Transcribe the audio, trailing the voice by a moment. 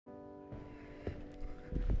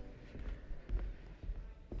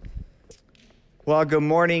Well, good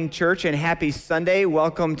morning, church, and happy Sunday.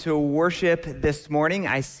 Welcome to worship this morning.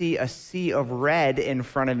 I see a sea of red in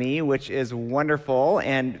front of me, which is wonderful,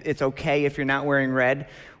 and it's okay if you're not wearing red.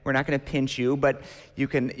 We're not going to pinch you, but you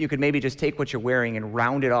could maybe just take what you're wearing and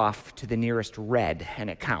round it off to the nearest red, and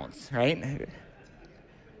it counts, right?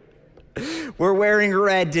 We're wearing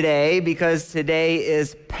red today because today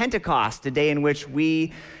is Pentecost, a day in which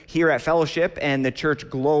we here at Fellowship and the Church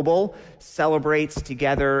Global celebrates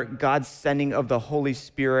together God's sending of the Holy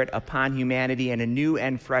Spirit upon humanity in a new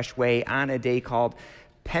and fresh way on a day called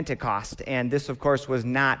Pentecost. And this, of course, was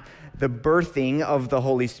not the birthing of the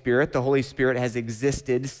Holy Spirit. The Holy Spirit has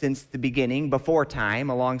existed since the beginning, before time,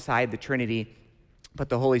 alongside the Trinity. But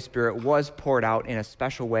the Holy Spirit was poured out in a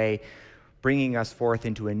special way, bringing us forth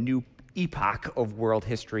into a new epoch of world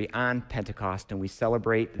history on Pentecost, and we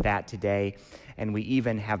celebrate that today. And we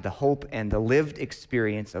even have the hope and the lived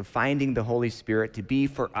experience of finding the Holy Spirit to be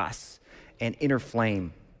for us an inner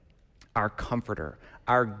flame, our comforter,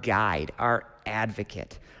 our guide, our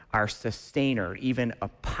advocate, our sustainer, even a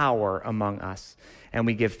power among us. And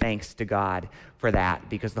we give thanks to God for that,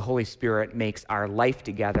 because the Holy Spirit makes our life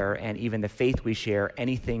together and even the faith we share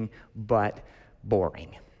anything but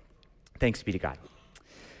boring. Thanks be to God.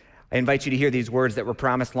 I invite you to hear these words that were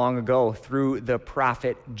promised long ago through the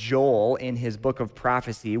prophet Joel in his book of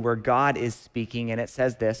prophecy, where God is speaking, and it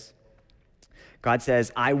says this. God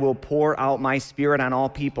says, "I will pour out my spirit on all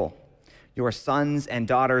people. Your sons and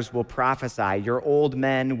daughters will prophesy. Your old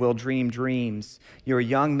men will dream dreams. Your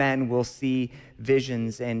young men will see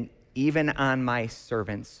visions. And even on my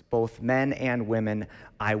servants, both men and women,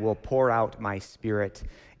 I will pour out my spirit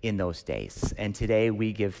in those days." And today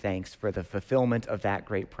we give thanks for the fulfillment of that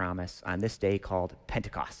great promise on this day called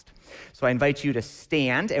Pentecost. So I invite you to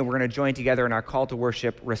stand, and we're going to join together in our call to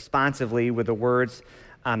worship responsively with the words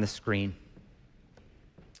on the screen.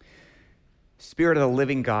 Spirit of the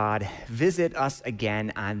living God, visit us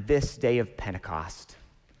again on this day of Pentecost.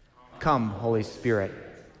 Come, Holy Spirit.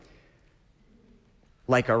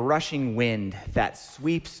 Like a rushing wind that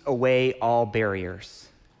sweeps away all barriers.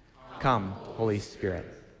 Come, Holy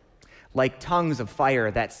Spirit. Like tongues of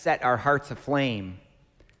fire that set our hearts aflame.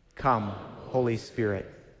 Come, Holy Spirit.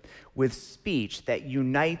 With speech that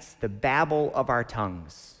unites the babble of our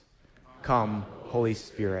tongues. Come, Holy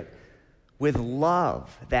Spirit. With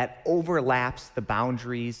love that overlaps the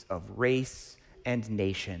boundaries of race and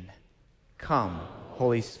nation. Come,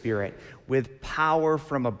 Holy Spirit. With power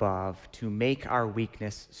from above to make our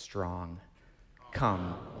weakness strong.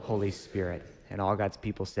 Come, Holy Spirit. And all God's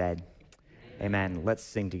people said, Amen. Let's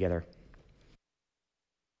sing together.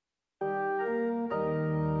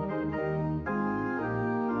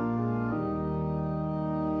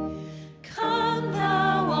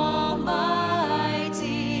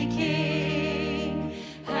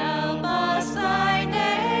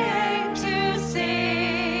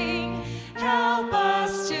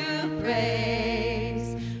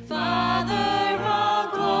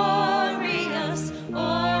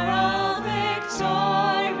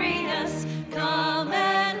 Come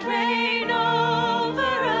and reign.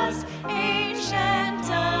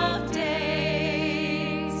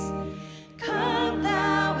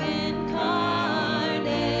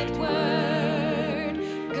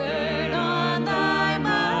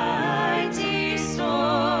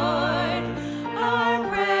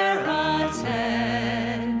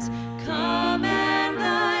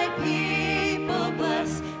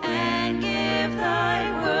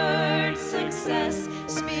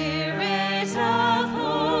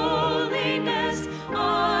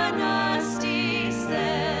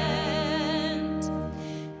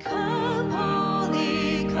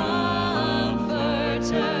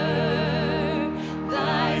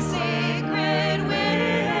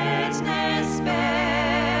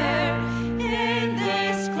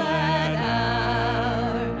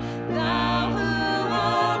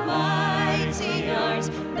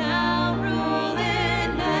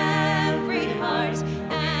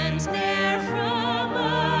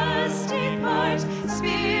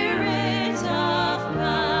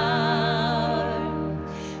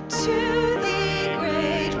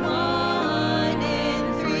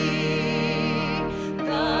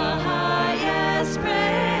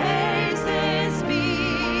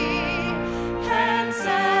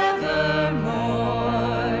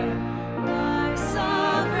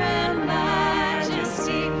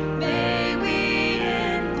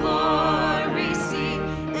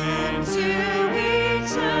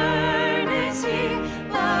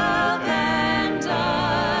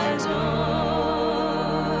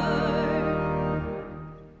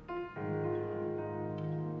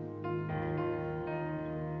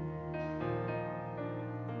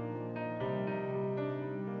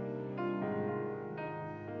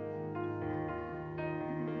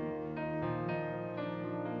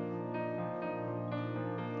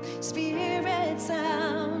 Spirit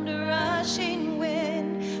sound, rushing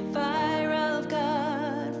wind, fire of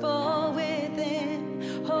God fall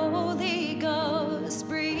within. Holy Ghost,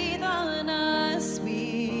 breathe on us,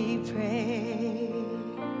 we pray.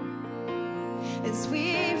 As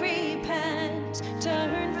we repent,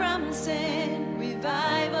 turn from sin,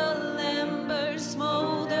 revival embers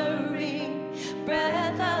smoldering,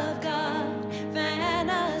 breath of God, fan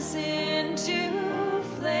us into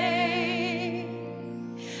flame.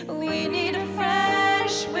 We need a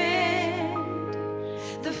fresh wind,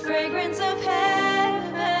 the fragrance of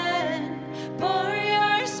heaven. Pour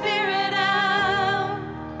your spirit out,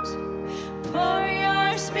 pour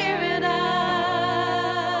your spirit out.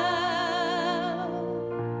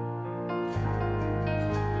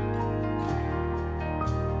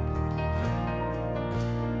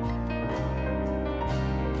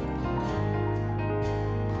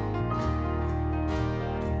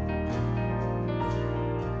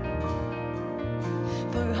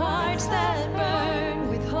 For hearts that burn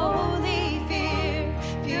with holy fear,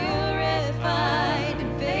 purified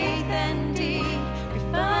in faith and deed,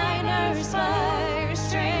 refiner's fire,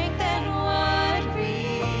 strengthen what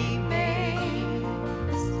remains.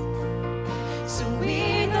 So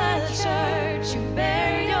we, the church, who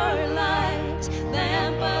bear your light,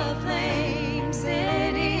 lamp of flame,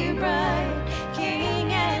 city bright,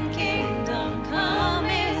 King and kingdom come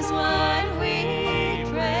is what we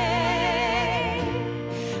pray.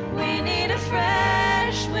 We need a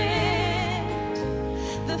fresh wind,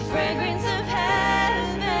 the fragrance of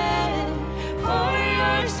heaven. Pour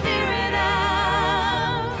your spirit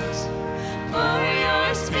out, pour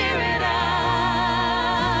your spirit out.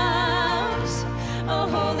 A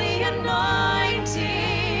holy anointing,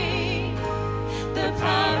 the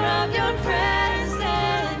power of your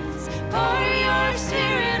presence. Pour your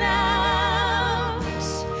spirit out,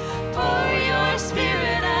 pour your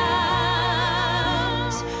spirit out,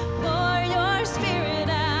 pour your spirit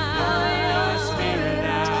out, pour your spirit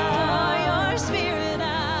out, pour your spirit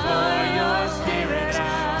out, pour your spirit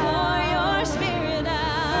out, pour your spirit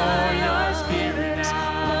out, pour your spirit out,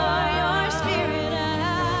 pour your spirit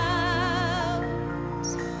out.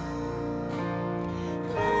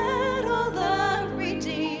 Let all the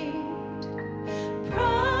redeemed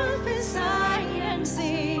prophesy and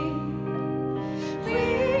sing. We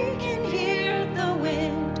can hear the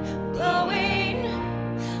wind blowing,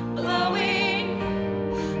 blowing,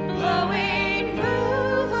 blowing.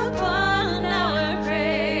 Move upon our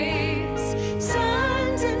praise.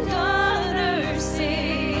 Sons and daughters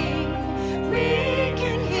sing. We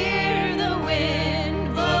can hear the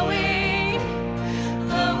wind blowing,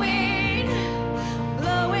 blowing,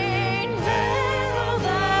 blowing. Let all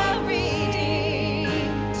the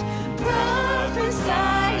redeemed prophesy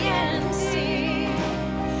and sing.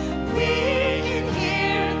 We can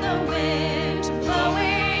hear the wind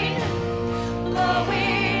blowing,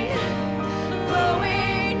 blowing,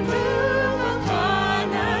 blowing. Move upon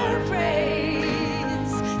our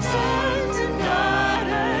praise. Sons and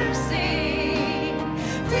daughters sing.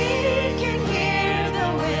 We can hear the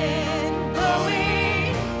wind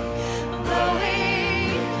blowing,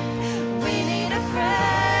 blowing. We need a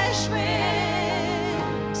fresh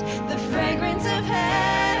wind, the fragrance of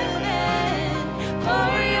heaven.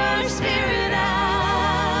 Pour your spirit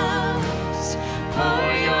out,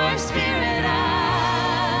 pour your spirit out.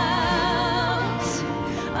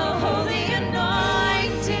 A holy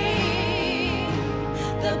anointing,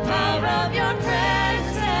 the power of your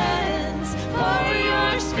presence. Pour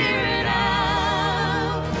your spirit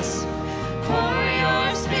out, pour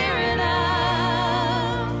your spirit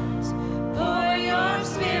out, pour your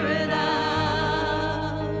spirit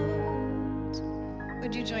out.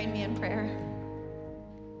 Would you join me in prayer?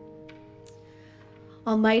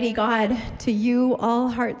 Almighty God, to you all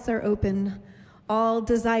hearts are open, all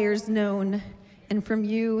desires known, and from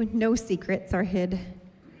you no secrets are hid.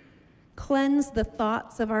 Cleanse the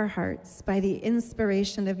thoughts of our hearts by the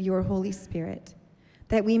inspiration of your Holy Spirit,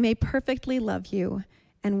 that we may perfectly love you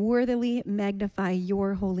and worthily magnify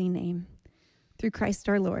your holy name. Through Christ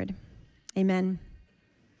our Lord. Amen.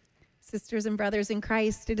 Sisters and brothers in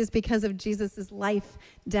Christ, it is because of Jesus' life,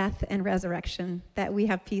 death, and resurrection that we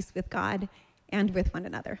have peace with God and with one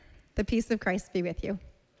another. The peace of Christ be with you.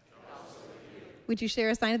 Would you share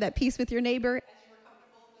a sign of that peace with your neighbor? As you are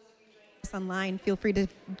comfortable, those of you joining us online, feel free to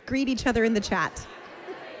greet each other in the chat.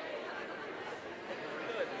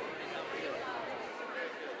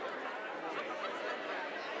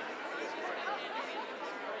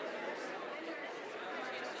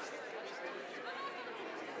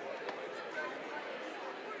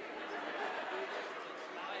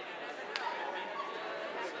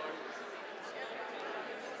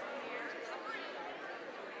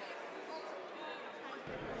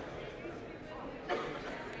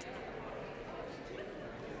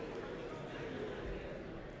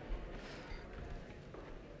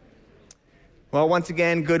 Well, once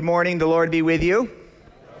again, good morning. The Lord be with you.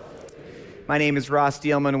 My name is Ross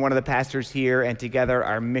Steelman, one of the pastors here, and together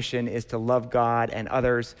our mission is to love God and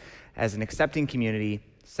others as an accepting community,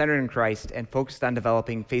 centered in Christ and focused on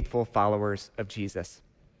developing faithful followers of Jesus.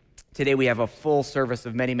 Today we have a full service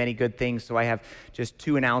of many, many good things, so I have just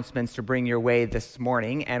two announcements to bring your way this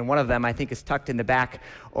morning, and one of them I think is tucked in the back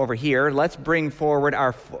over here. Let's bring forward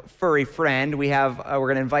our furry friend. We're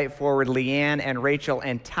going to invite forward Leanne and Rachel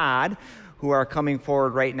and Todd, who are coming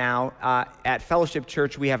forward right now. At Fellowship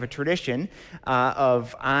Church, we have a tradition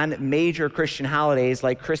of on major Christian holidays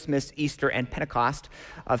like Christmas, Easter, and Pentecost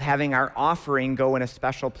of having our offering go in a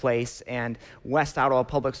special place, and West Ottawa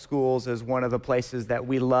Public Schools is one of the places that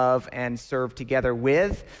we love and serve together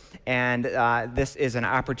with, and this is an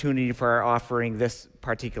opportunity for our offering this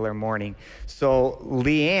particular morning. So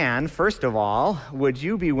Leanne, first of all, would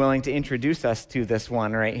you be willing to introduce us to this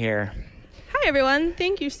one right here? Hi, everyone.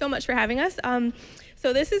 Thank you so much for having us.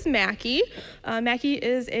 So this is Mackie. Mackie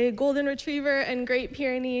is a golden retriever and Great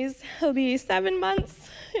Pyrenees. He'll be 7 months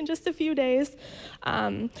in just a few days.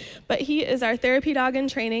 But he is our therapy dog in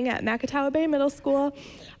training at Macatawa Bay Middle School.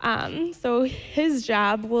 So his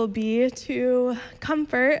job will be to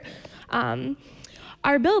comfort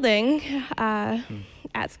our building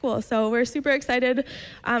at school. So we're super excited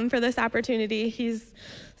for this opportunity. He's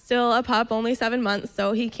still a pup, only 7 months,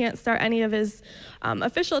 so he can't start any of his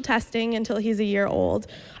official testing until he's a year old.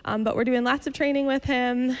 But we're doing lots of training with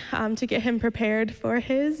him to get him prepared for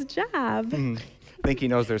his job. I think he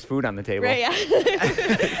knows there's food on the table. Right,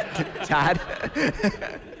 yeah. Todd?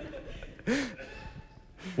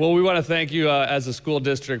 Well, we want to thank you as a school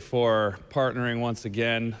district for partnering once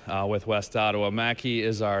again with West Ottawa. Mackie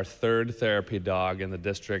is our third therapy dog in the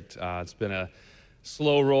district. It's been a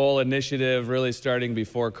slow roll initiative, really starting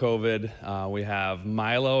before COVID. We have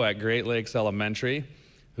Milo at Great Lakes Elementary,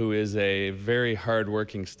 who is a very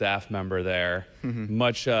hardworking staff member there,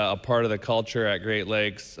 much a part of the culture at Great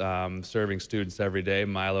Lakes, serving students every day.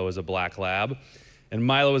 Milo is a black lab. And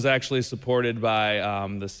Milo was actually supported by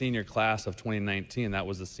the senior class of 2019. That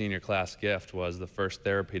was the senior class gift, was the first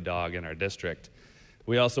therapy dog in our district.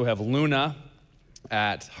 We also have Luna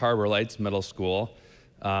at Harbor Lights Middle School.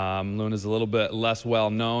 Luna's a little bit less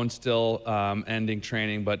well known, still ending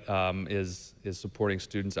training, but is supporting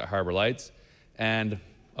students at Harbor Lights. And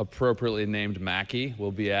appropriately named Mackie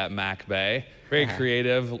will be at Mac Bay. Very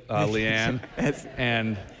creative, Leanne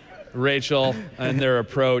and Rachel and their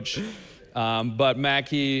approach. But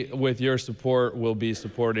Mackie, with your support, will be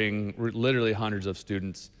supporting literally hundreds of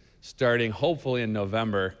students starting hopefully in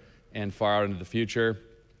November and far out into the future.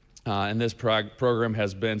 And this program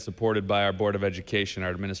has been supported by our Board of Education,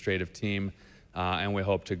 our administrative team, and we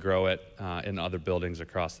hope to grow it in other buildings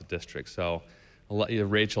across the district. So I'll let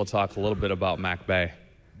Rachel talk a little bit about Mac Bay.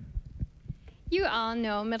 You all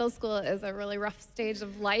know middle school is a really rough stage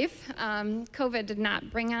of life. COVID did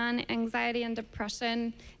not bring on anxiety and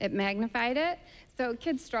depression. It magnified it. So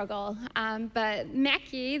kids struggle, but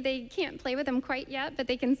Mackie, they can't play with him quite yet, but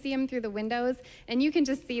they can see him through the windows, and you can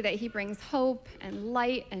just see that he brings hope and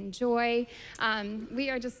light and joy. We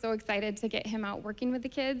are just so excited to get him out working with the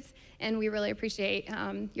kids, and we really appreciate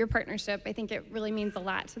your partnership. I think it really means a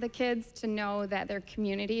lot to the kids to know that their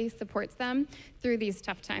community supports them through these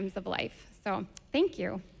tough times of life. So thank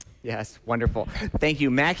you. Yes, wonderful. Thank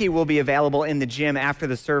you. Mackie will be available in the gym after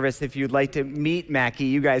the service. If you'd like to meet Mackie,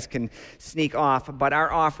 you guys can sneak off. But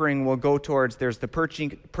our offering will go towards, there's the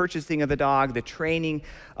purchasing of the dog, the training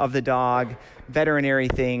of the dog, veterinary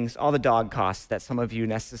things, all the dog costs that some of you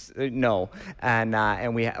know.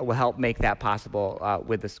 And we will help make that possible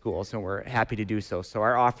with the school. So we're happy to do so. So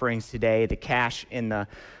our offerings today, the cash in the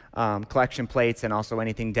collection plates and also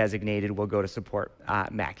anything designated will go to support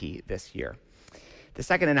Mackie this year. The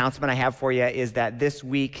second announcement I have for you is that this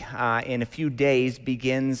week, in a few days,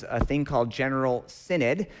 begins a thing called General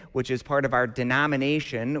Synod, which is part of our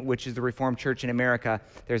denomination, which is the Reformed Church in America.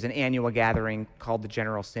 There's an annual gathering called the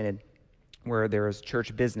General Synod, where there is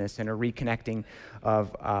church business and a reconnecting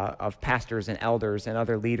of pastors and elders and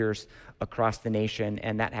other leaders across the nation,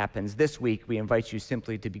 and that happens this week. We invite you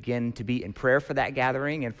simply to begin to be in prayer for that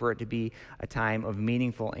gathering and for it to be a time of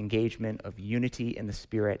meaningful engagement, of unity in the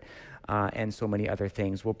Spirit, and so many other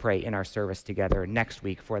things. We'll pray in our service together next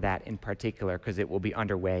week for that in particular, because it will be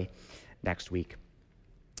underway next week.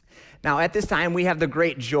 Now, at this time, we have the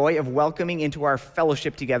great joy of welcoming into our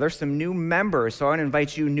fellowship together some new members. So I want to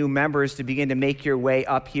invite you new members to begin to make your way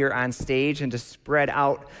up here on stage and to spread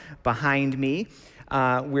out behind me.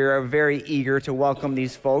 We're very eager to welcome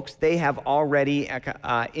these folks. They have already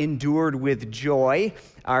endured with joy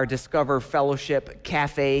our Discover Fellowship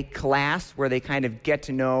Cafe class, where they kind of get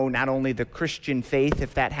to know not only the Christian faith,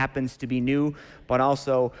 if that happens to be new, but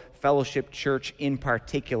also Fellowship Church in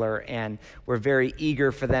particular. And we're very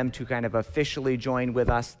eager for them to kind of officially join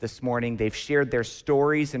with us this morning. They've shared their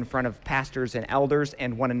stories in front of pastors and elders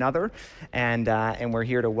and one another, and we're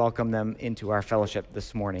here to welcome them into our fellowship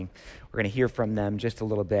this morning. We're going to hear from them just a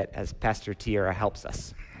little bit as Pastor Tiara helps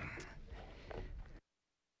us.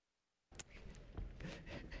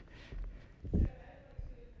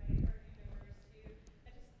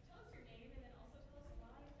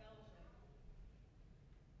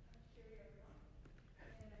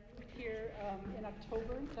 In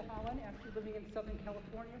October to Holland after living in Southern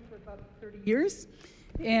California for about 30 years,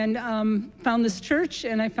 and found this church,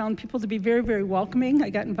 and I found people to be very, very welcoming. I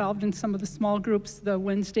got involved in some of the small groups, the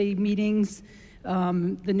Wednesday meetings,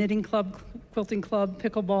 the knitting club, quilting club,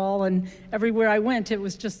 pickleball, and everywhere I went, it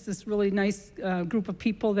was just this really nice group of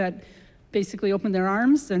people that basically opened their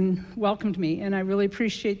arms and welcomed me, and I really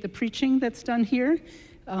appreciate the preaching that's done here.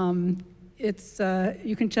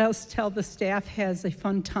 You can just tell the staff has a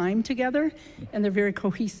fun time together, and they're very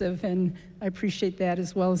cohesive, and I appreciate that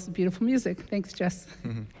as well as the beautiful music. Thanks, Jess.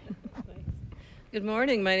 Good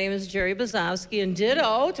morning. My name is Jerry Bazowski, and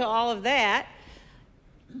ditto to all of that.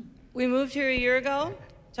 We moved here a year ago.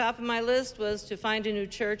 Top of my list was to find a new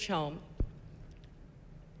church home.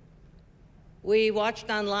 We watched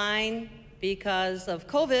online because of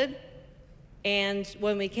COVID, and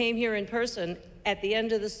when we came here in person, at the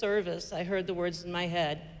end of the service, I heard the words in my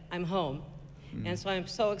head, I'm home. And so I'm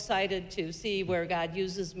so excited to see where God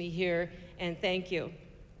uses me here, and thank you.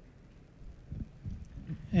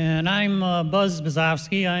 And I'm Buzz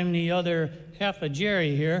Bazowski. I'm the other half of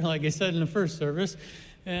Jerry here, like I said in the first service.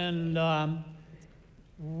 And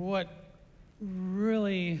what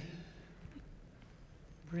really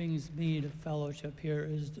brings me to fellowship here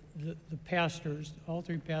is the pastors, all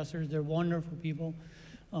three pastors. They're wonderful people.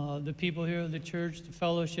 The people here at the church, the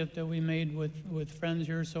fellowship that we made with friends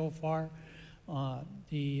here so far,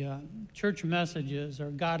 the church messages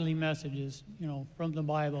are godly messages, from the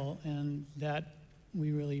Bible, and that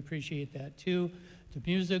we really appreciate that too. The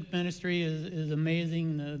music ministry is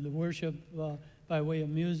amazing. The worship by way of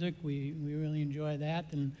music, we really enjoy that,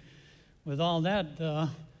 and with all that,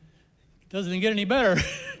 it doesn't get any better.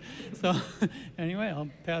 So anyway, I'll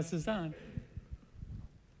pass this on.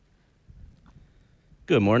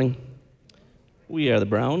 Good morning. We are the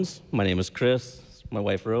Browns. My name is Chris. My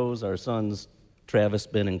wife Rose. Our sons Travis,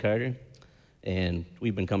 Ben, and Carter. And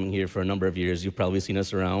we've been coming here for a number of years. You've probably seen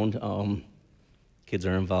us around. Kids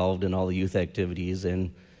are involved in all the youth activities,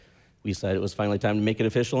 and we decided it was finally time to make it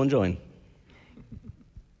official and join.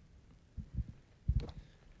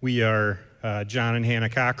 We are John and Hannah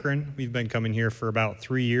Cochran. We've been coming here for about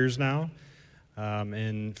 3 years now.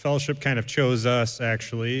 And Fellowship kind of chose us,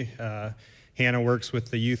 actually. Hannah works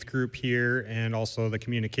with the youth group here and also the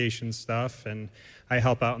communication stuff, and I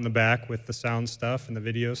help out in the back with the sound stuff and the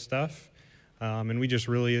video stuff. And we just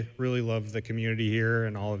really, really love the community here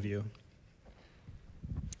and all of you.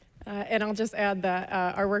 And I'll just add that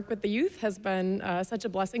our work with the youth has been such a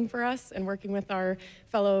blessing for us, and working with our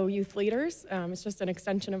fellow youth leaders. It's just an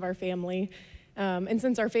extension of our family. And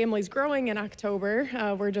since our family's growing in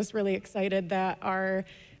October, we're just really excited that our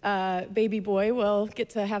baby boy will get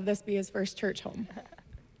to have this be his first church home.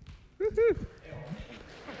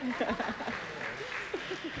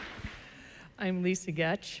 I'm Lisa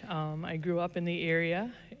Getch. I grew up in the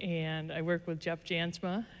area, and I work with Jeff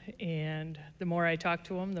Jansma, and the more I talked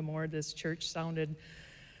to him, the more this church sounded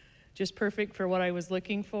just perfect for what I was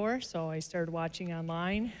looking for. So I started watching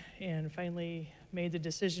online and finally made the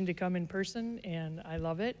decision to come in person, and I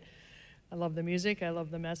love it. I love the music, I love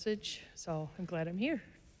the message, so I'm glad I'm here.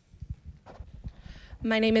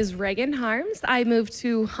 My name is Reagan Harms. I moved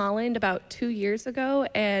to Holland about 2 years ago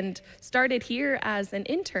and started here as an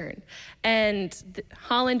intern. And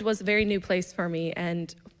Holland was a very new place for me,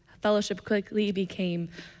 and Fellowship quickly became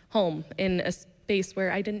home in a space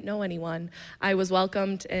where I didn't know anyone. I was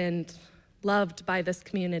welcomed and loved by this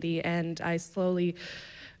community, and I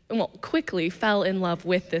quickly fell in love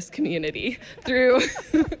with this community through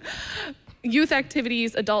youth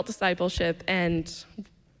activities, adult discipleship, and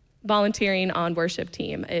volunteering on worship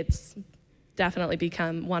team. It's definitely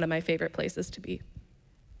become one of my favorite places to be.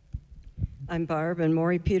 I'm Barb and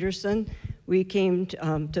Maury Peterson. We came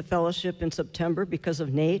to Fellowship in September because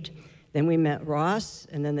of Nate. Then we met Ross,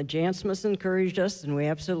 and then the Jansmas encouraged us, and we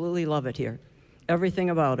absolutely love it here.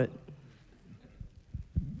 Everything about it.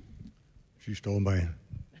 She stole my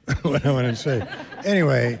what I want to say.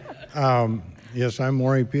 Anyway, yes, I'm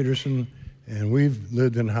Maury Peterson, and we've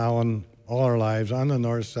lived in Holland all our lives on the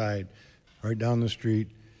north side, right down the street.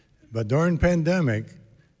 But during pandemic,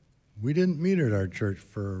 we didn't meet at our church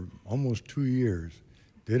for almost 2 years.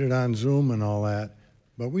 Did it on Zoom and all that.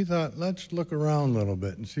 But we thought, let's look around a little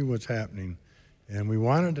bit and see what's happening. And we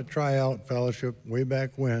wanted to try out fellowship way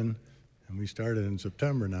back when, and we started in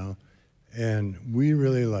September now, and we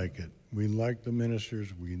really like it. We like the ministers.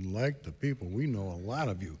 We like the people. We know a lot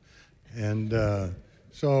of you. And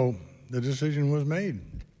so the decision was made.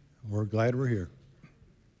 We're glad we're here.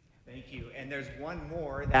 Thank you. And there's one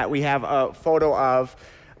more that we have a photo of.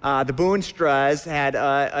 The Boonstras had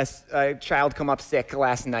a child come up sick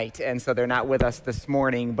last night, and so they're not with us this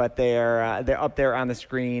morning, but they're up there on the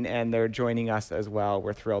screen, and they're joining us as well.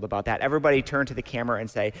 We're thrilled about that. Everybody turn to the camera and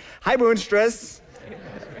say, "Hi, Boonstras."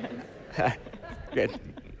 Good.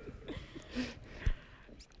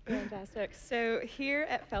 Fantastic. So here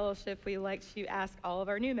at Fellowship, we like to ask all of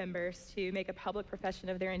our new members to make a public profession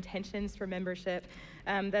of their intentions for membership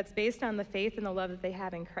that's based on the faith and the love that they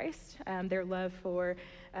have in Christ, their love for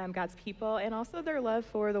God's people, and also their love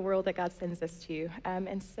for the world that God sends us to.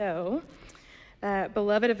 And so,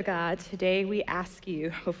 beloved of God, today we ask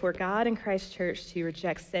you before God and Christ Church to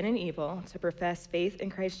reject sin and evil, to profess faith in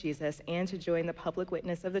Christ Jesus, and to join the public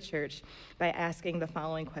witness of the church by asking the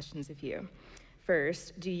following questions of you.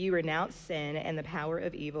 First, do you renounce sin and the power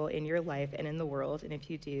of evil in your life and in the world? And if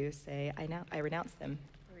you do, say, I renounce them.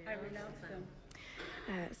 I renounce them.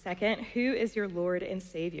 Second, who is your Lord and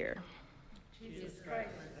Savior? Jesus Christ,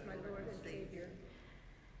 my Lord and Savior.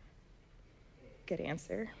 Good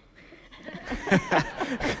answer.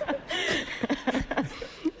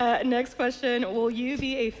 Next question, will you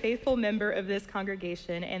be a faithful member of this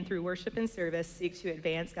congregation and through worship and service seek to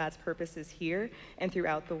advance God's purposes here and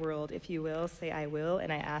throughout the world? If you will, say I will,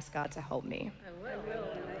 and I ask God to help me. I will,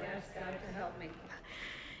 and I ask God to help me.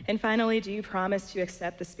 And finally, do you promise to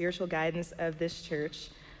accept the spiritual guidance of this church,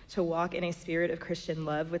 to walk in a spirit of Christian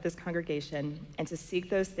love with this congregation, and to seek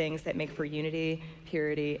those things that make for unity,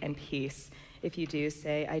 purity, and peace? If you do,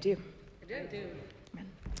 say I do. I do.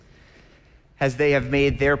 As they have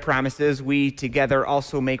made their promises, we together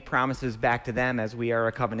also make promises back to them as we are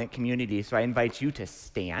a covenant community. So I invite you to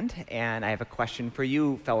stand, and I have a question for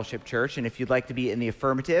you, Fellowship Church. And if you'd like to be in the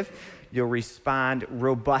affirmative, you'll respond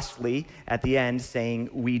robustly at the end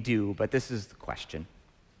saying, "We do." But this is the question.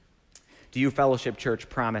 Do you, Fellowship Church,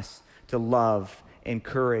 promise to love,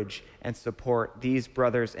 encourage, and support these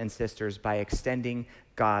brothers and sisters by extending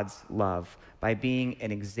God's love, by being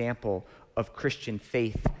an example of Christian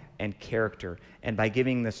faith and character, and by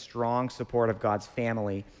giving the strong support of God's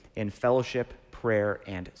family in fellowship, prayer,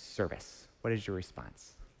 and service? What is your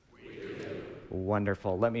response? We do.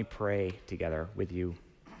 Wonderful. Let me pray together with you.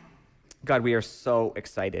 God, we are so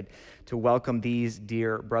excited to welcome these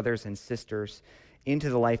dear brothers and sisters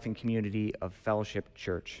into the life and community of Fellowship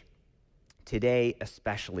Church. Today,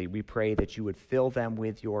 especially, we pray that you would fill them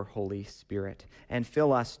with your Holy Spirit, and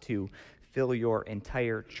fill us too. Fill your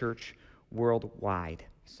entire church worldwide,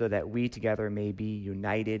 so that we together may be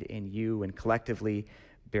united in you and collectively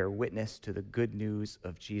bear witness to the good news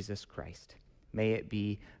of Jesus Christ. May it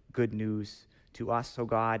be good news to us, O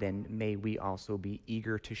God, and may we also be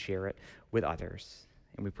eager to share it with others.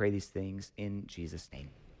 And we pray these things in Jesus' name.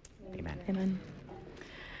 Amen. Amen.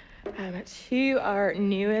 To our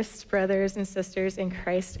newest brothers and sisters in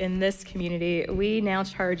Christ in this community, we now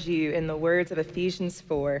charge you, in the words of Ephesians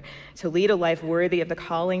 4, to lead a life worthy of the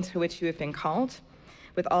calling to which you have been called,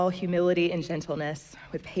 with all humility and gentleness,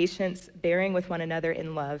 with patience, bearing with one another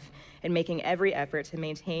in love, and making every effort to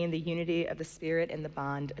maintain the unity of the Spirit in the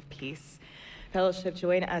bond of peace. Fellowship,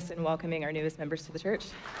 join us in welcoming our newest members to the church.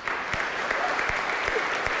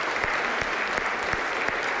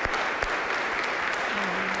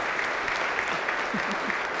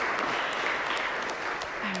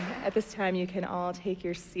 At this time, you can all take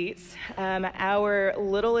your seats. Our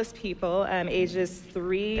littlest people, ages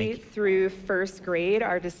 3 through first grade,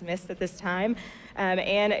 are dismissed at this time.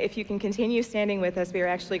 And if you can continue standing with us, we are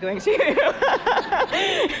actually going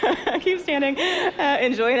to keep standing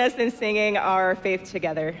and join us in singing our faith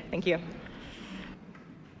together. Thank you.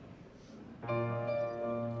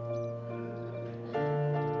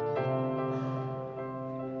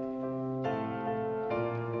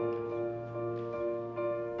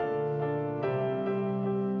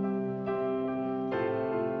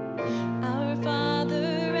 Our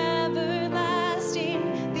Father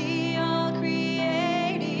everlasting, the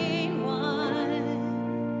all-creating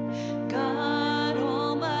one, God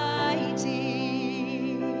Almighty,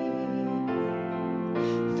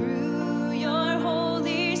 through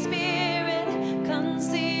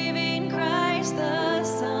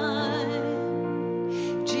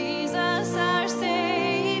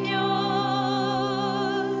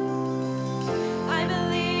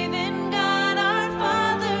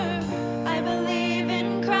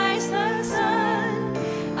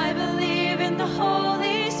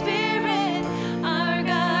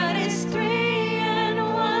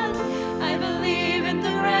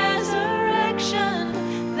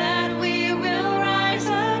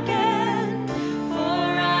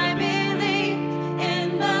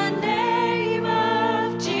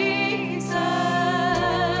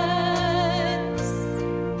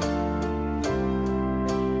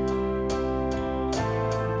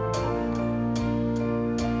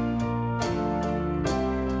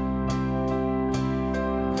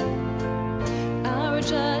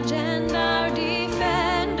judge and our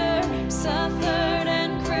defender, suffered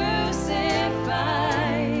and crucified.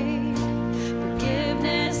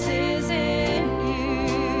 Forgiveness is in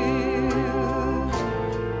you.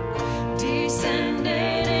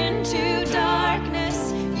 Descended into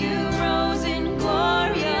darkness, you rose in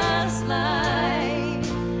glorious light,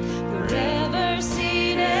 forever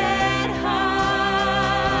seated high.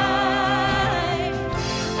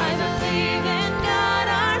 I believe in God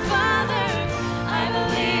our Father, I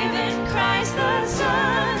believe in Christ the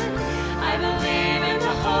Son, I believe in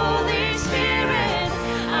the Holy Spirit,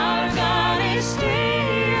 our God is three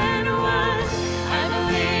in one. I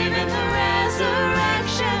believe in the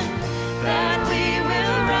resurrection, that we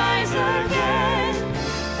will rise again,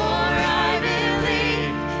 for I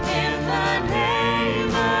believe in the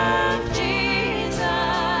name of Jesus.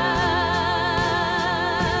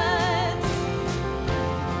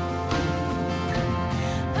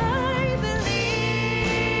 I believe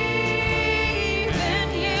in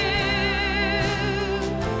you.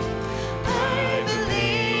 I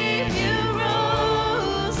believe you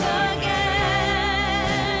rose again.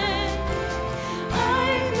 I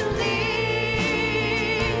believe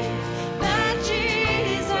that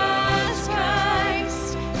Jesus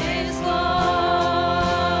Christ is Lord.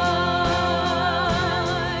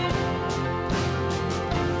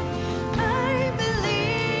 I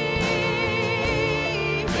believe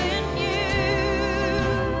in you.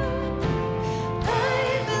 I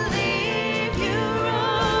believe you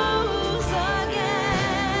rose again.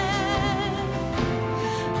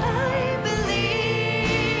 I believe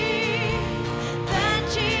that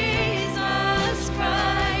Jesus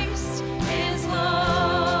Christ is Lord.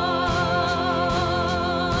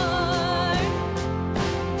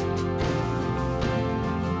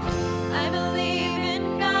 I believe in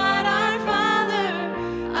God our Father,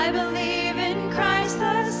 I believe in Christ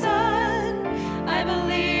the Son, I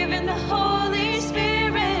believe in the Holy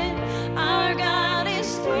Spirit, our God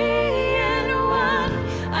is three in one.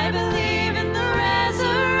 I believe in the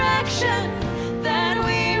resurrection, that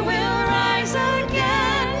we will rise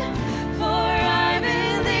again, for I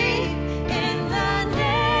believe in the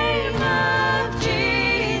name of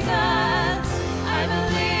Jesus. I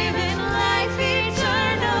believe in life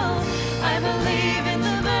eternal, I believe in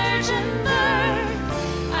the virgin birth,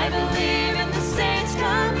 I believe in the saints'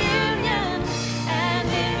 communion, and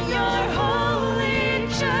in your holy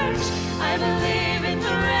church. I believe in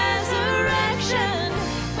the resurrection,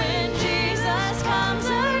 when Jesus comes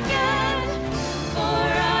again, for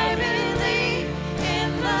I believe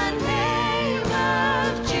in the name of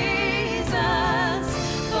Jesus,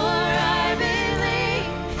 for I believe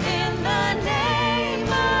in the name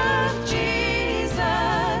of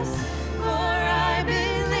Jesus, for I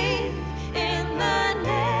believe in the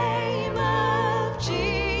name of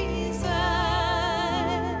Jesus.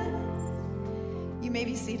 You may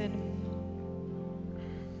be seated.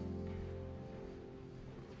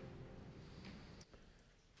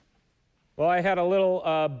 Well, I had a little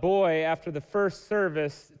boy after the first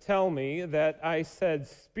service tell me that I said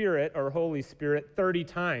Spirit or Holy Spirit 30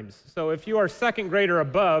 times. So if you are second grade or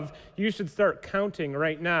above, you should start counting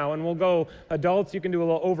right now. And we'll go adults, you can do a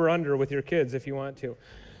little over-under with your kids if you want to.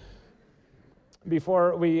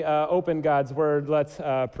 Before we open God's Word, let's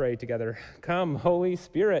pray together. Come, Holy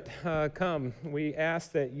Spirit, come. We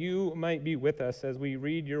ask that you might be with us as we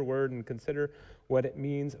read your Word and consider what it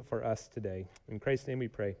means for us today. In Christ's name we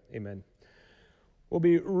pray, amen. We'll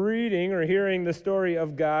be reading or hearing the story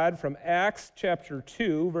of God from Acts chapter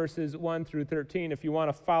 2, verses 1 through 13. If you want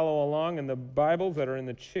to follow along in the Bibles that are in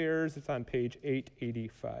the chairs, it's on page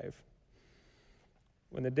 885.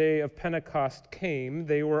 When the day of Pentecost came,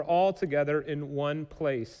 they were all together in one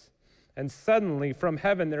place. And suddenly from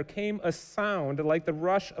heaven there came a sound like the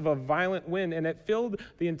rush of a violent wind, and it filled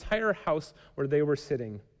the entire house where they were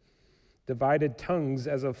sitting. Divided tongues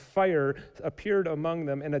as of fire appeared among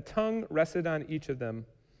them, and a tongue rested on each of them.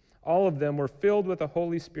 All of them were filled with the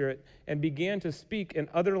Holy Spirit and began to speak in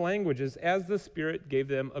other languages as the Spirit gave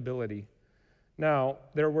them ability. Now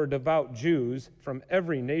there were devout Jews from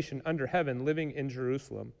every nation under heaven living in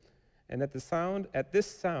Jerusalem. And at this sound,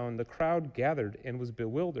 the crowd gathered and was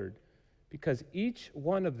bewildered, because each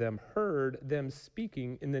one of them heard them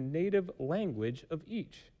speaking in the native language of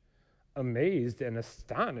each. Amazed and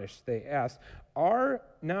astonished, they asked, "Are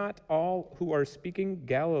not all who are speaking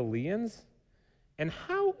Galileans? And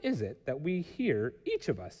how is it that we hear, each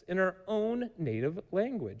of us, in our own native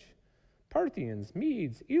language? Parthians,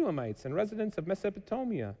 Medes, Elamites, and residents of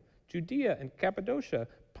Mesopotamia, Judea and Cappadocia,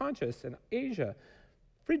 Pontus and Asia,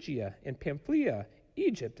 Phrygia and Pamphylia,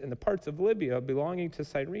 Egypt and the parts of Libya belonging to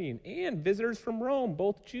Cyrene, and visitors from Rome,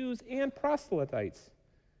 both Jews and proselytes.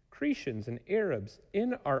 Cretians and Arabs,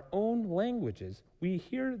 in our own languages, we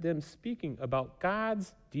hear them speaking about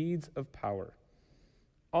God's deeds of power.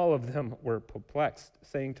 All of them were perplexed,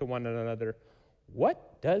 saying to one another,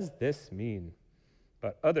 "What does this mean?"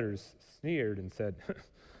 But others sneered and said,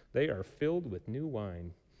 "They are filled with new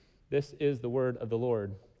wine." This is the word of the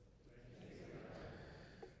Lord.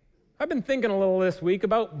 I've been thinking a little this week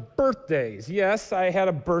about birthdays. Yes, I had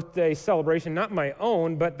a birthday celebration, not my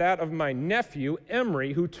own, but that of my nephew,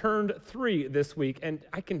 Emery, who turned 3 this week. And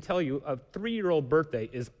I can tell you, a 3-year-old birthday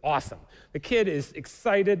is awesome. The kid is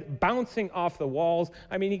excited, bouncing off the walls.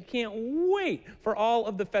 I mean, he can't wait for all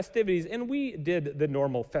of the festivities. And we did the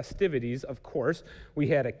normal festivities, of course. We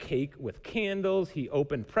had a cake with candles. He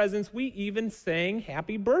opened presents. We even sang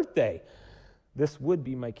happy birthday. This would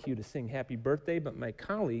be my cue to sing happy birthday, but my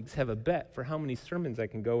colleagues have a bet for how many sermons I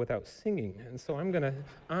can go without singing. And so I'm going to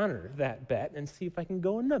honor that bet and see if I can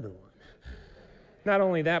go another one. Not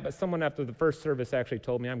only that, but someone after the first service actually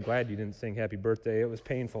told me, "I'm glad you didn't sing happy birthday. It was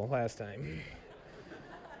painful last time."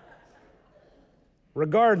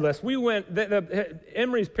 Regardless, we went,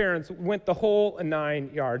 Emery's parents went the whole 9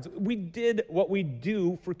 yards. We did what we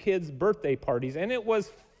do for kids' birthday parties, and it was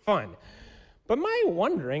fun. But my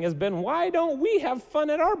wondering has been, why don't we have fun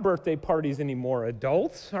at our birthday parties anymore,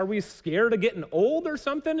 adults? Are we scared of getting old or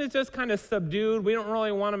something? It's just kind of subdued. We don't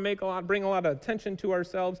really want to bring a lot of attention to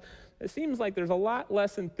ourselves. It seems like there's a lot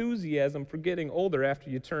less enthusiasm for getting older after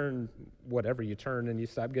you turn whatever you turn and you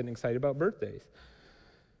stop getting excited about birthdays.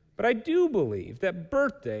 But I do believe that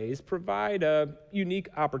birthdays provide a unique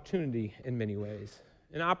opportunity in many ways.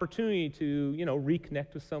 An opportunity to,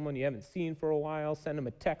 reconnect with someone you haven't seen for a while, send them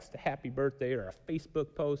a text, a happy birthday, or a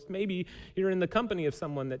Facebook post. Maybe you're in the company of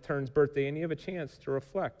someone that turns birthday and you have a chance to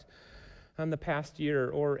reflect on the past year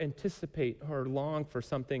or anticipate or long for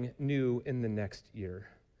something new in the next year.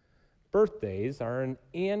 Birthdays are an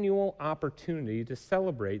annual opportunity to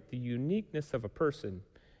celebrate the uniqueness of a person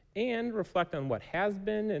and reflect on what has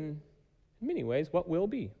been and, in many ways, what will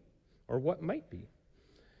be or what might be.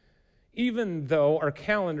 Even though our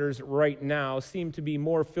calendars right now seem to be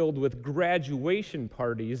more filled with graduation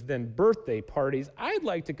parties than birthday parties, I'd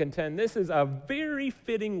like to contend this is a very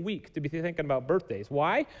fitting week to be thinking about birthdays.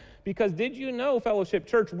 Why? Because did you know, Fellowship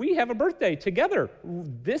Church, we have a birthday together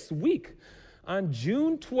this week. On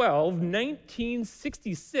June 12,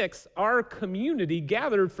 1966, our community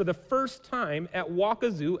gathered for the first time at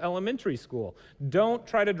Waukezu Elementary School. Don't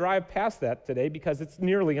try to drive past that today because it's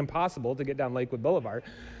nearly impossible to get down Lakewood Boulevard.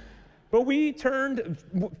 But we turned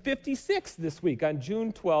 56 this week. On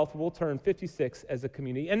June 12th, we'll turn 56 as a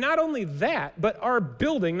community. And not only that, but our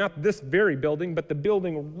building, not this very building, but the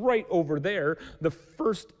building right over there, the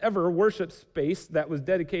first ever worship space that was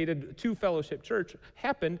dedicated to Fellowship Church,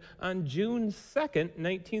 happened on June 2nd,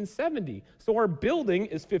 1970. So our building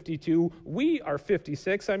is 52. We are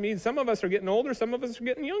 56. I mean, some of us are getting older, some of us are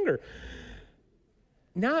getting younger.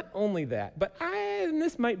 Not only that, but and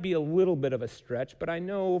this might be a little bit of a stretch, but I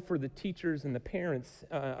know for the teachers and the parents,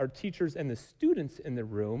 our teachers and the students in the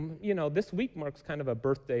room, this week marks kind of a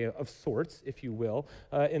birthday of sorts, if you will.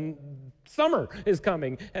 And summer is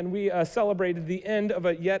coming, and we celebrated the end of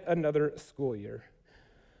yet another school year.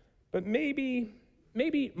 But maybe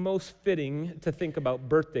most fitting to think about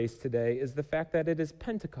birthdays today is the fact that it is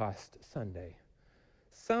Pentecost Sunday.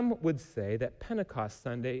 Some would say that Pentecost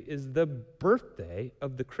Sunday is the birthday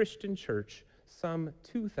of the Christian church some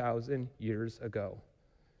 2,000 years ago.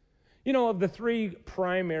 Of the 3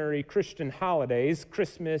 primary Christian holidays,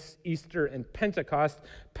 Christmas, Easter, and Pentecost,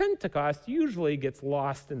 Pentecost usually gets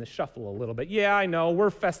lost in the shuffle a little bit. Yeah, I know, we're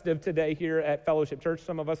festive today here at Fellowship Church.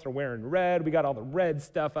 Some of us are wearing red. We got all the red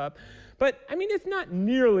stuff up. But, it's not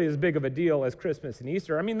nearly as big of a deal as Christmas and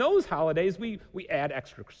Easter. Those holidays, we add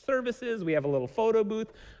extra services. We have a little photo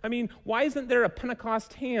booth. Why isn't there a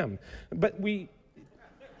Pentecost ham? But you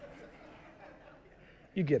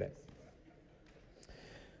get it.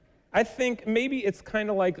 I think maybe it's kind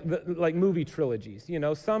of like movie trilogies.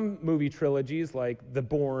 Some movie trilogies like the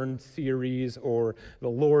Bourne series or the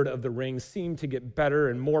Lord of the Rings seem to get better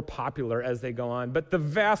and more popular as they go on. But the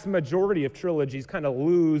vast majority of trilogies kind of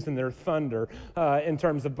lose in their thunder in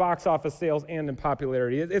terms of box office sales and in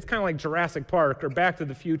popularity. It's kind of like Jurassic Park or Back to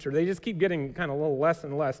the Future. They just keep getting kind of a little less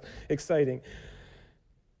and less exciting.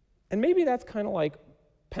 And maybe that's kind of like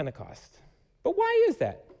Pentecost. But why is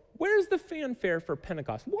that? Where's the fanfare for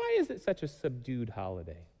Pentecost? Why is it such a subdued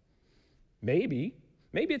holiday? Maybe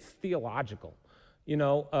it's theological. In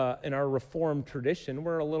our Reformed tradition,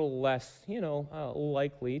 we're a little less,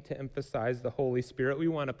 likely to emphasize the Holy Spirit. We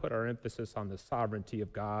want to put our emphasis on the sovereignty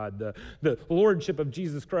of God, the lordship of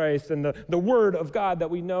Jesus Christ, and the Word of God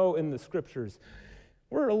that we know in the Scriptures.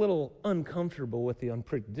 we're a little uncomfortable with the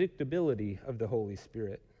unpredictability of the Holy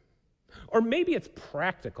Spirit. Or maybe it's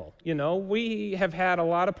practical. We have had a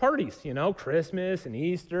lot of parties, Christmas and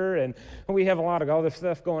Easter, and we have a lot of other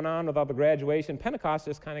stuff going on with all the graduation. Pentecost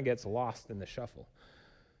just kind of gets lost in the shuffle.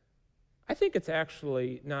 I think it's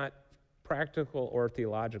actually not practical or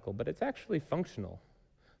theological, but it's actually functional.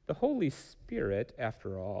 The Holy Spirit,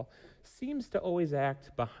 after all, seems to always act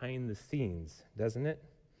behind the scenes, doesn't it?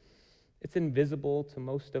 It's invisible to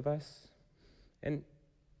most of us, and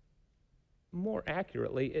more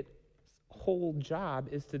accurately, its whole job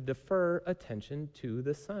is to defer attention to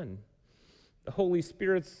the Son. The Holy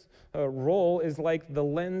Spirit's role is like the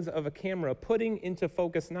lens of a camera, putting into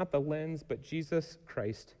focus not the lens, but Jesus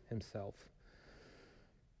Christ himself.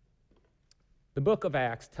 The book of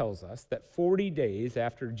Acts tells us that 40 days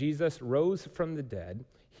after Jesus rose from the dead,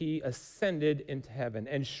 he ascended into heaven.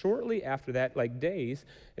 And shortly after that, like days,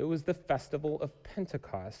 it was the festival of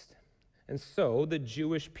Pentecost. And so the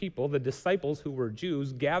Jewish people, the disciples who were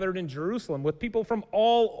Jews, gathered in Jerusalem with people from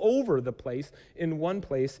all over the place in one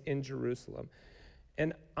place in Jerusalem.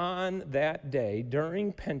 And on that day,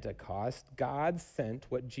 during Pentecost, God sent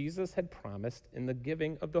what Jesus had promised in the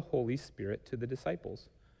giving of the Holy Spirit to the disciples.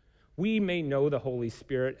 We may know the Holy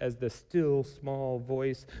Spirit as the still small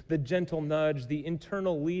voice, the gentle nudge, the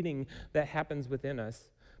internal leading that happens within us.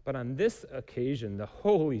 But on this occasion, the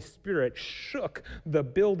Holy Spirit shook the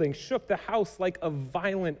building, shook the house like a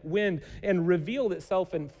violent wind, and revealed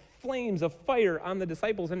itself in flames of fire on the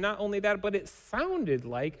disciples. And not only that, but it sounded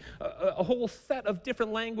like a whole set of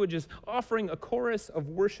different languages offering a chorus of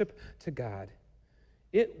worship to God.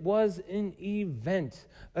 It was an event,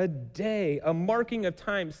 a day, a marking of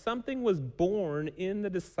time. Something was born in the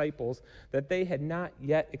disciples that they had not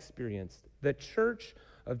yet experienced. The church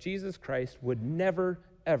of Jesus Christ would never,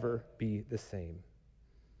 ever be the same.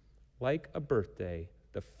 Like a birthday,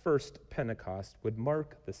 the first Pentecost would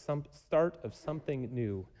mark the start of something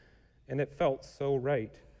new, and it felt so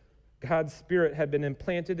right. God's Spirit had been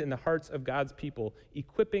implanted in the hearts of God's people,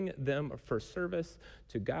 equipping them for service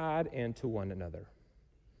to God and to one another.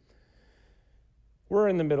 We're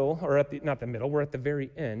in the middle, or we're at the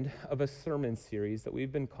very end of a sermon series that we've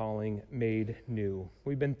been calling Made New.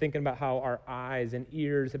 We've been thinking about how our eyes and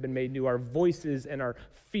ears have been made new, our voices and our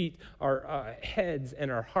feet, our heads and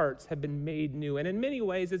our hearts have been made new. And in many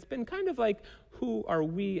ways, it's been kind of like, who are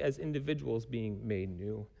we as individuals being made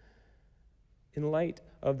new? In light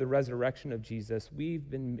of the resurrection of Jesus, we've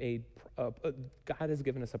been made, God has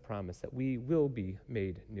given us a promise that we will be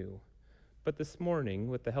made new. But this morning,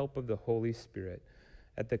 with the help of the Holy Spirit,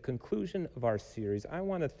 at the conclusion of our series, I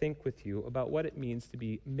want to think with you about what it means to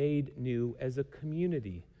be made new as a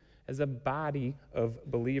community, as a body of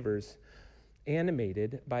believers,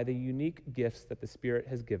 animated by the unique gifts that the Spirit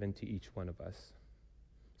has given to each one of us.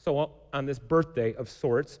 So on this birthday of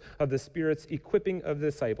sorts, of the Spirit's equipping of the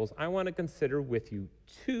disciples, I want to consider with you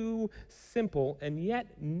two simple and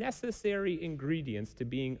yet necessary ingredients to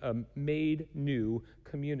being a made new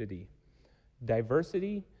community: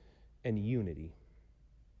 diversity and unity.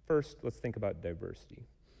 First, let's think about diversity.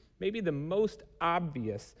 Maybe the most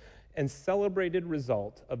obvious and celebrated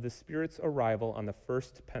result of the Spirit's arrival on the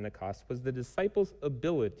first Pentecost was the disciples'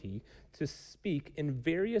 ability to speak in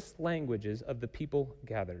various languages of the people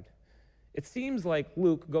gathered. It seems like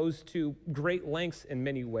Luke goes to great lengths in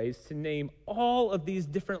many ways to name all of these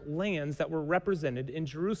different lands that were represented in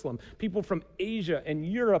Jerusalem. People from Asia and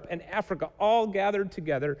Europe and Africa all gathered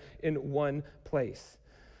together in one place.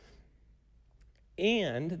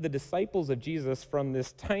 And the disciples of Jesus from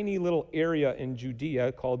this tiny little area in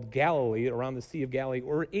Judea called Galilee, around the Sea of Galilee,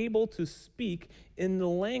 were able to speak in the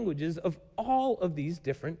languages of all of these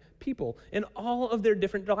different people, in all of their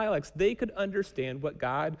different dialects. They could understand what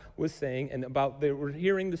God was saying, and they were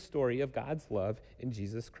hearing the story of God's love in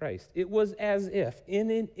Jesus Christ. It was as if,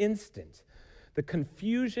 in an instant, the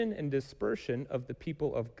confusion and dispersion of the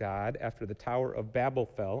people of God after the Tower of Babel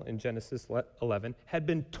fell in Genesis 11 had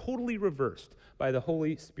been totally reversed by the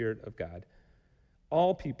Holy Spirit of God.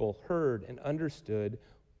 All people heard and understood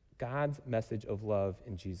God's message of love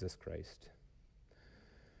in Jesus Christ.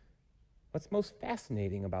 What's most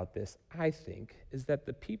fascinating about this, I think, is that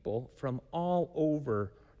the people from all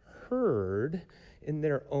over heard in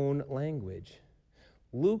their own language.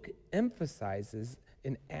 Luke emphasizes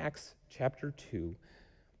in Acts chapter 2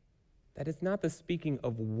 that it's not the speaking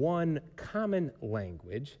of one common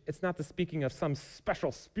language. It's not the speaking of some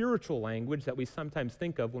special spiritual language that we sometimes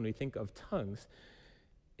think of when we think of tongues.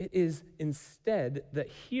 It is instead the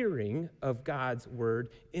hearing of God's word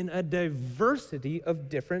in a diversity of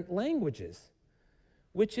different languages.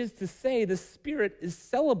 which is to say the Spirit is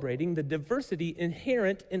celebrating the diversity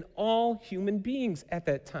inherent in all human beings at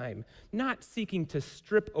that time, not seeking to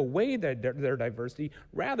strip away their diversity.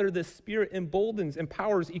 Rather, the Spirit emboldens,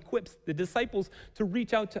 empowers, equips the disciples to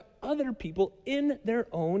reach out to other people in their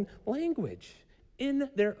own language, in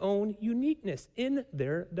their own uniqueness, in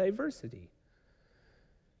their diversity.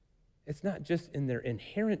 It's not just in their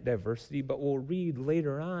inherent diversity, but we'll read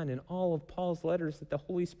later on in all of Paul's letters that the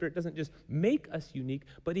Holy Spirit doesn't just make us unique,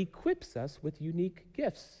 but equips us with unique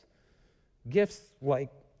gifts. Gifts like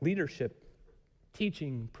leadership,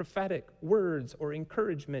 teaching, prophetic words, or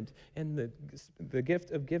encouragement, and the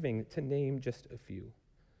gift of giving, to name just a few.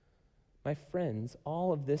 My friends,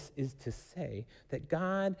 all of this is to say that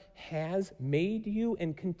God has made you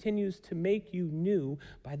and continues to make you new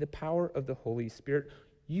by the power of the Holy Spirit.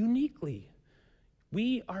 Uniquely.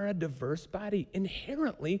 We are a diverse body,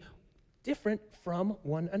 inherently different from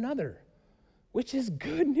one another, which is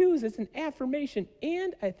good news. It's an affirmation,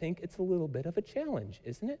 and I think it's a little bit of a challenge,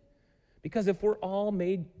 isn't it? Because if we're all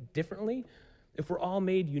made differently, if we're all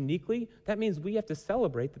made uniquely, that means we have to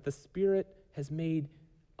celebrate that the Spirit has made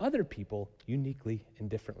other people uniquely and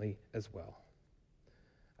differently as well.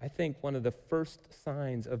 I think one of the first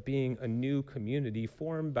signs of being a new community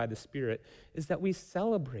formed by the Spirit is that we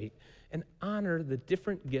celebrate and honor the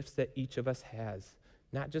different gifts that each of us has,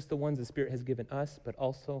 not just the ones the Spirit has given us, but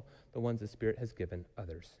also the ones the Spirit has given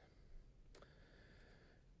others.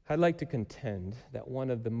 I'd like to contend that one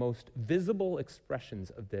of the most visible expressions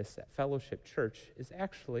of this at Fellowship Church is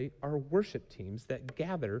actually our worship teams that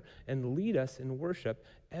gather and lead us in worship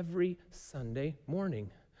every Sunday morning.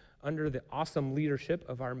 Under the awesome leadership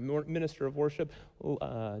of our minister of worship,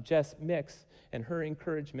 Jess Mix, and her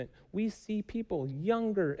encouragement, we see people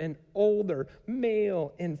younger and older,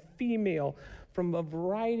 male and female, from a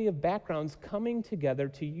variety of backgrounds coming together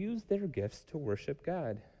to use their gifts to worship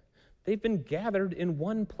God. They've been gathered in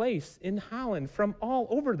one place in Holland from all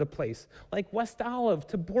over the place, like West Olive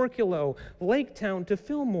to Borculo, Laketown to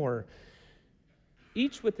Fillmore,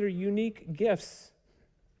 each with their unique gifts.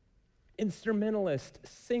 Instrumentalists,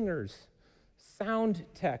 singers, sound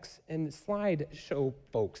techs, and slideshow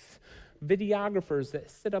folks, videographers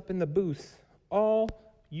that sit up in the booths, all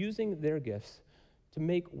using their gifts to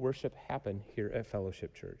make worship happen here at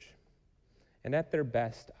Fellowship Church. And at their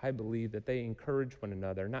best, I believe that they encourage one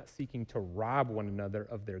another, not seeking to rob one another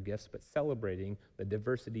of their gifts, but celebrating the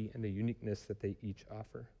diversity and the uniqueness that they each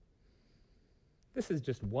offer. This is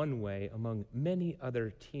just one way among many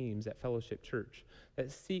other teams at Fellowship Church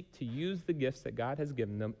that seek to use the gifts that God has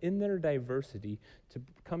given them in their diversity to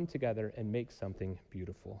come together and make something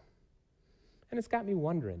beautiful. And it's got me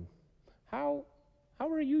wondering, how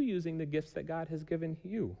are you using the gifts that God has given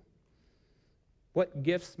you? What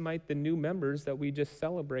gifts might the new members that we just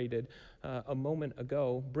celebrated a moment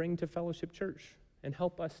ago bring to Fellowship Church and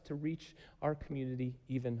help us to reach our community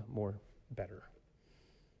even more better?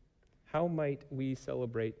 How might we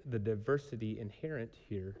celebrate the diversity inherent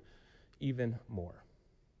here even more?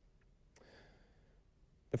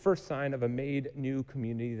 The first sign of a made new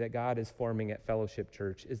community that God is forming at Fellowship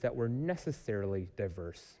Church is that we're necessarily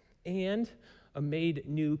diverse, and a made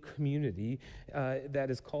new community that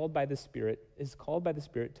is called by the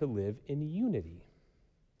Spirit to live in unity.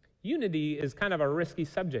 Unity is kind of a risky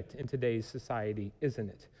subject in today's society, isn't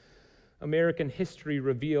it? American history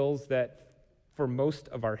reveals that for most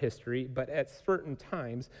of our history, but at certain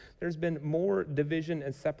times, there's been more division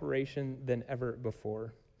and separation than ever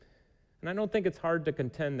before. And I don't think it's hard to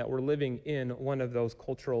contend that we're living in one of those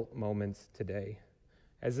cultural moments today.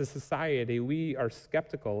 As a society, we are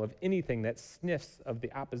skeptical of anything that sniffs of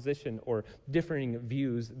the opposition or differing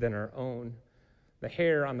views than our own. The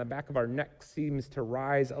hair on the back of our neck seems to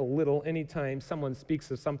rise a little anytime someone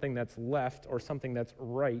speaks of something that's left or something that's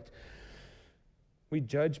right. We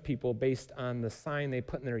judge people based on the sign they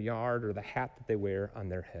put in their yard or the hat that they wear on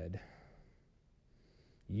their head.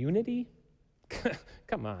 Unity?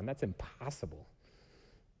 Come on, that's impossible.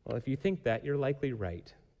 Well, if you think that, you're likely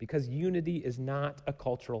right, because unity is not a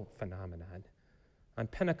cultural phenomenon. On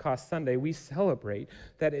Pentecost Sunday, we celebrate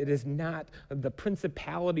that it is not the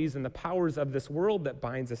principalities and the powers of this world that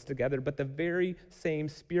binds us together, but the very same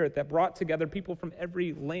Spirit that brought together people from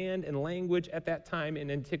every land and language at that time in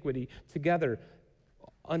antiquity together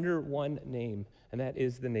under one name, and that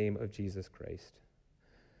is the name of Jesus Christ.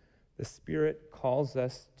 The Spirit calls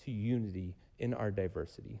us to unity in our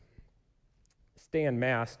diversity. Stan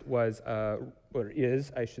Mast was, or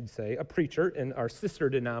is, I should say, a preacher in our sister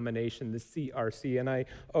denomination, the CRC, and I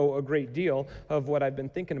owe a great deal of what I've been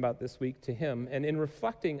thinking about this week to him. And in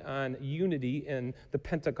reflecting on unity in the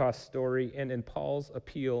Pentecost story and in Paul's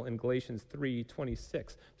appeal in Galatians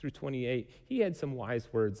 3:26 through 28, he had some wise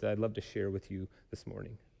words that I'd love to share with you this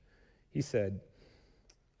morning. He said,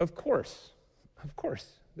 of course,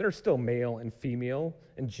 there are still male and female,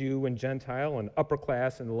 and Jew and Gentile, and upper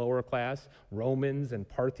class and lower class, Romans and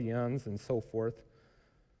Parthians, and so forth.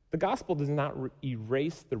 The gospel does not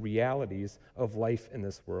erase the realities of life in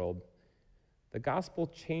this world. The gospel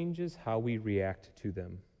changes how we react to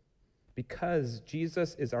them. Because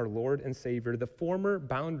Jesus is our Lord and Savior, the former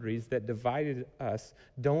boundaries that divided us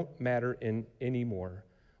don't matter anymore.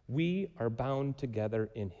 We are bound together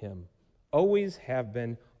in Him. Always have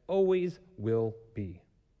been, always will be.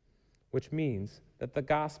 Which means that the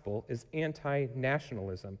gospel is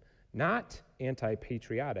anti-nationalism, not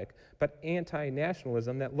anti-patriotic, but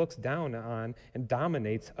anti-nationalism that looks down on and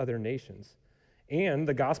dominates other nations. And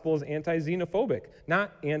the gospel is anti-xenophobic,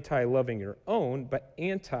 not anti-loving your own, but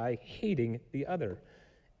anti-hating the other.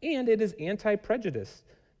 And it is anti-prejudice,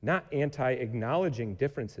 not anti-acknowledging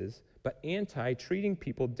differences, but anti-treating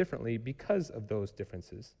people differently because of those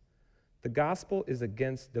differences. The gospel is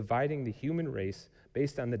against dividing the human race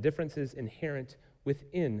based on the differences inherent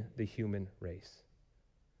within the human race.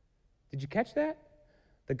 Did you catch that?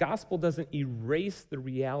 The gospel doesn't erase the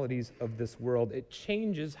realities of this world. It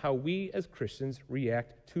changes how we as Christians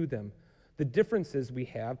react to them. The differences we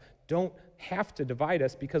have don't have to divide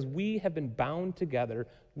us because we have been bound together.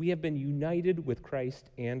 We have been united with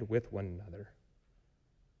Christ and with one another.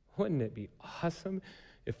 Wouldn't it be awesome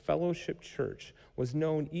if Fellowship Church was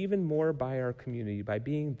known even more by our community, by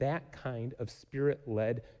being that kind of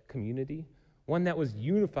Spirit-led community, one that was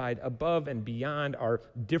unified above and beyond our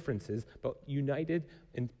differences, but united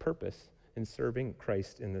in purpose in serving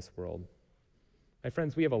Christ in this world? My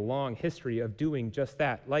friends, we have a long history of doing just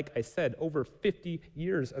that. Like I said, over 50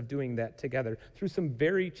 years of doing that together through some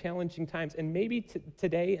very challenging times, and maybe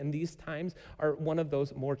today and these times are one of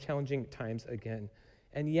those more challenging times again.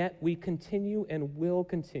 And yet we continue and will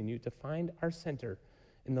continue to find our center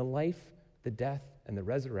in the life, the death, and the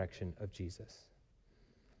resurrection of Jesus.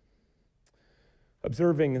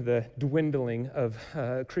 Observing the dwindling of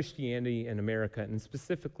Christianity in America, and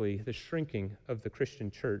specifically the shrinking of the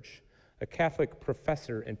Christian church, a Catholic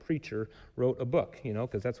professor and preacher wrote a book,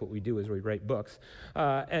 because that's what we do is we write books.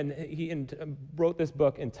 And he wrote this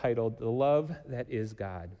book entitled The Love That Is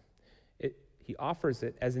God. He offers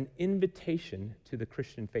it as an invitation to the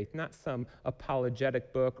Christian faith, not some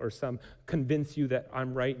apologetic book or some convince you that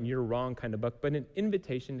I'm right and you're wrong kind of book, but an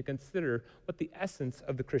invitation to consider what the essence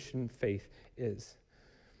of the Christian faith is.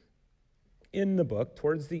 In the book,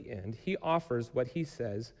 towards the end, he offers what he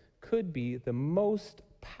says could be the most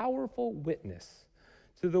powerful witness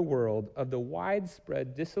to the world of the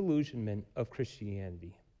widespread disillusionment of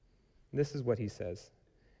Christianity. And this is what he says.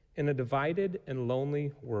 In a divided and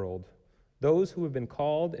lonely world, those who have been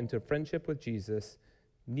called into friendship with Jesus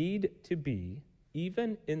need to be,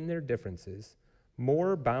 even in their differences,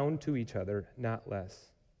 more bound to each other, not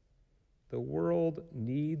less. The world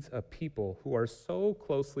needs a people who are so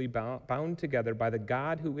closely bound together by the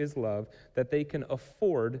God who is love that they can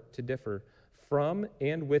afford to differ from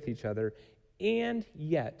and with each other, and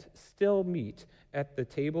yet still meet at the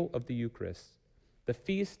table of the Eucharist, the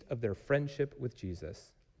feast of their friendship with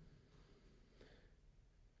Jesus.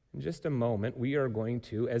 In just a moment, we are going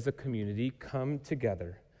to, as a community, come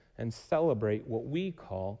together and celebrate what we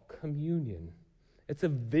call communion. It's a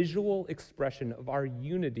visual expression of our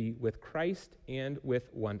unity with Christ and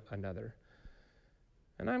with one another.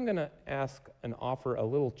 And I'm going to ask and offer a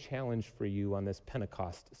little challenge for you on this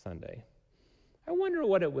Pentecost Sunday. I wonder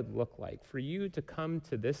what it would look like for you to come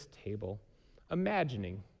to this table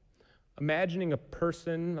imagining a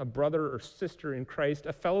person, a brother or sister in Christ,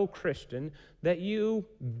 a fellow Christian that you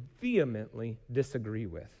vehemently disagree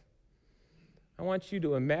with. I want you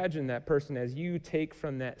to imagine that person as you take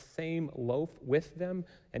from that same loaf with them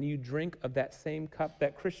and you drink of that same cup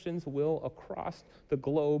that Christians will across the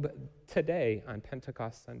globe today on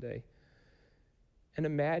Pentecost Sunday. And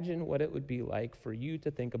imagine what it would be like for you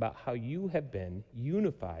to think about how you have been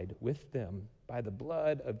unified with them by the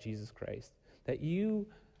blood of Jesus Christ, that you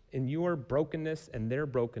in your brokenness and their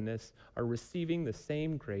brokenness are receiving the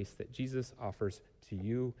same grace that Jesus offers to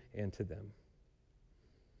you and to them.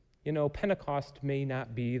 Pentecost may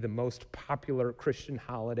not be the most popular Christian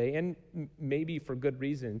holiday, and maybe for good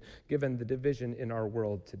reason, given the division in our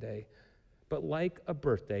world today. But like a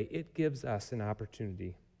birthday, it gives us an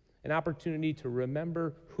opportunity to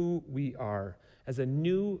remember who we are as a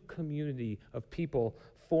new community of people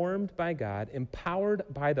formed by God, empowered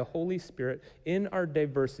by the Holy Spirit in our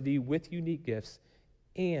diversity with unique gifts,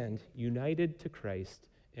 and united to Christ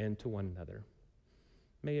and to one another.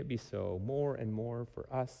 May it be so more and more for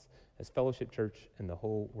us as Fellowship Church and the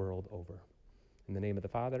whole world over. In the name of the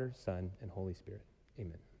Father, Son, and Holy Spirit.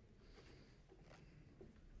 Amen.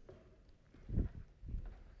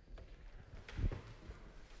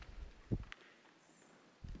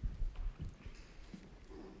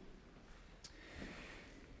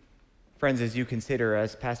 Friends, as you consider,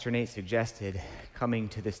 as Pastor Nate suggested, coming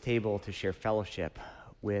to this table to share fellowship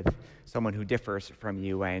with someone who differs from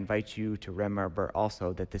you, I invite you to remember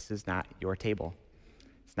also that this is not your table.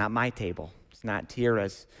 It's not my table. It's not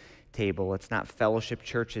Tierra's table. It's not Fellowship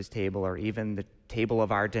Church's table or even the table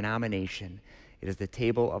of our denomination. It is the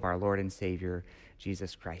table of our Lord and Savior,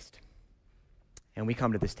 Jesus Christ. And we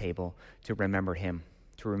come to this table to remember him,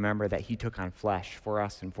 to remember that he took on flesh for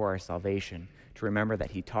us and for our salvation, to remember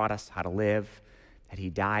that he taught us how to live, that he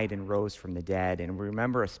died and rose from the dead, and we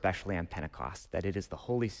remember especially on Pentecost that it is the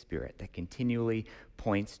Holy Spirit that continually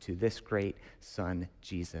points to this great Son,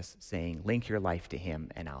 Jesus, saying, link your life to him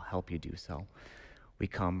and I'll help you do so. We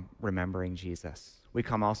come remembering Jesus. We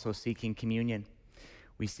come also seeking communion.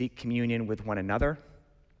 We seek communion with one another.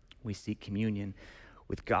 We seek communion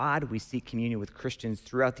with God. We seek communion with Christians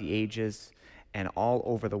throughout the ages and all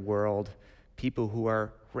over the world, people who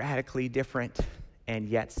are radically different and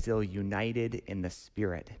yet still united in the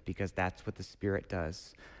Spirit, because that's what the Spirit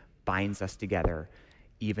does, binds us together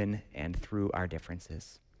even and through our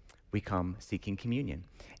differences. We come seeking communion,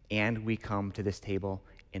 and we come to this table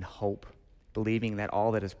in hope, believing that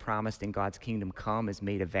all that is promised in God's kingdom come is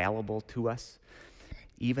made available to us,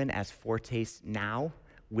 even as foretaste now,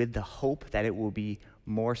 with the hope that it will be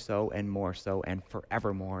more so and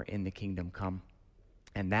forevermore in the kingdom come.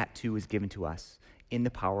 And that too is given to us in the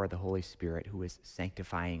power of the Holy Spirit, who is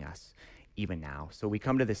sanctifying us even now. So we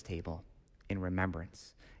come to this table in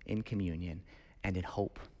remembrance, in communion, and in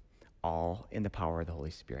hope, all in the power of the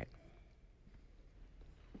Holy Spirit.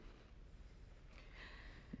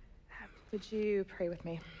 Would you pray with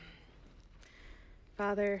me?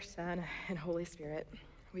 Father, Son, and Holy Spirit,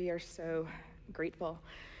 we are so grateful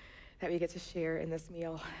that we get to share in this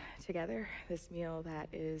meal together, this meal that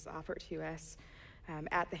is offered to us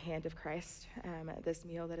at the hand of Christ, this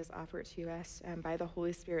meal that is offered to us by the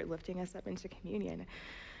Holy Spirit lifting us up into communion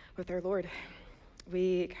with our Lord.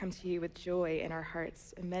 We come to you with joy in our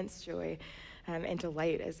hearts, immense joy and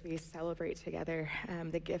delight as we celebrate together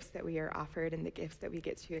the gifts that we are offered and the gifts that we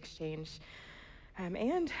get to exchange.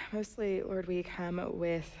 And mostly, Lord, we come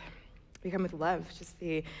with love, just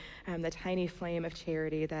the tiny flame of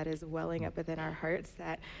charity that is welling up within our hearts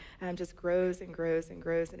that just grows and grows and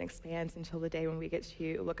grows and expands until the day when we get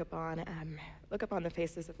to look upon the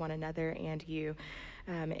faces of one another and you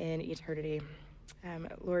in eternity.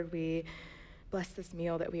 Lord, we bless this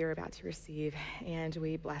meal that we are about to receive, and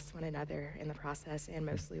we bless one another in the process, and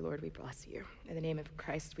mostly, Lord, we bless you. In the name of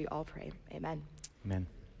Christ, we all pray. Amen. Amen.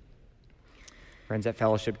 Friends, at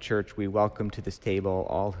Fellowship Church, we welcome to this table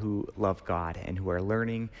all who love God and who are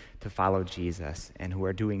learning to follow Jesus and who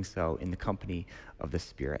are doing so in the company of the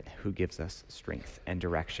Spirit, who gives us strength and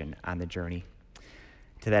direction on the journey.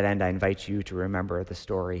 To that end, I invite you to remember the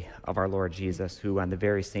story of our Lord Jesus, who on the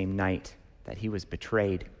very same night that he was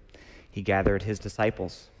betrayed, he gathered his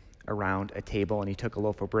disciples around a table and he took a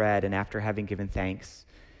loaf of bread, and after having given thanks,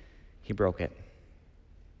 he broke it.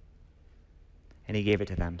 And he gave it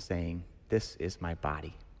to them, saying, "This is my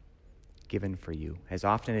body, given for you. As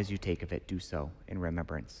often as you take of it, do so in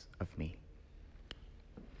remembrance of me."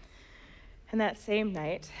 And that same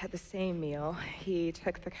night, at the same meal, he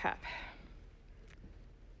took the cup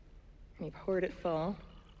and he poured it full.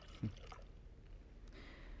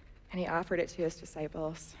 And he offered it to his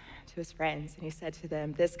disciples, to his friends, and he said to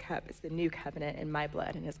them, "This cup is the new covenant in my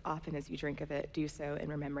blood, and as often as you drink of it, do so in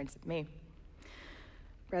remembrance of me."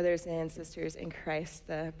 Brothers and sisters in Christ,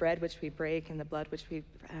 the bread which we break and the blood which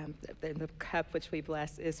the cup which we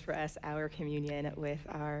bless is for us our communion with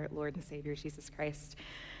our Lord and Savior, Jesus Christ.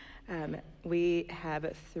 We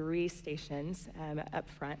have 3 stations up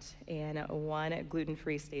front and 1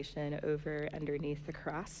 gluten-free station over underneath the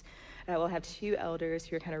cross. We'll have 2 elders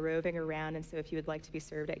who are kind of roving around, and so if you would like to be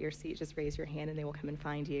served at your seat, just raise your hand and they will come and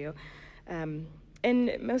find you.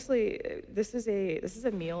 And mostly, this is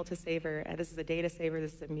a meal to savor. This is a day to savor.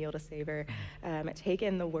 This is a meal to savor. Take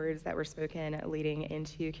in the words that were spoken leading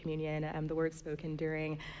into communion, the words spoken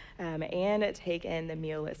during, and take in the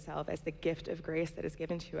meal itself as the gift of grace that is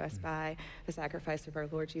given to us by the sacrifice of our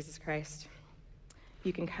Lord Jesus Christ.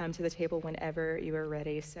 you can come to the table whenever you are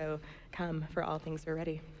ready. So come, for all things are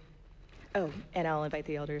ready. Oh, and I'll invite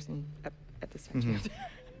the elders and up at this time too.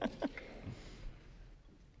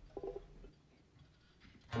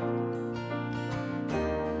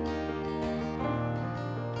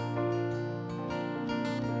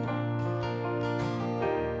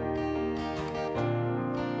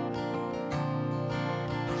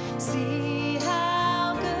 See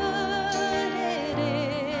how good it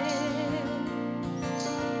is,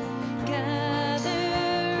 gathering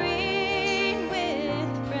with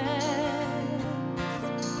friends,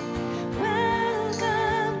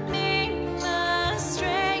 welcoming a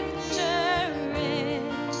stranger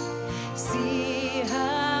in.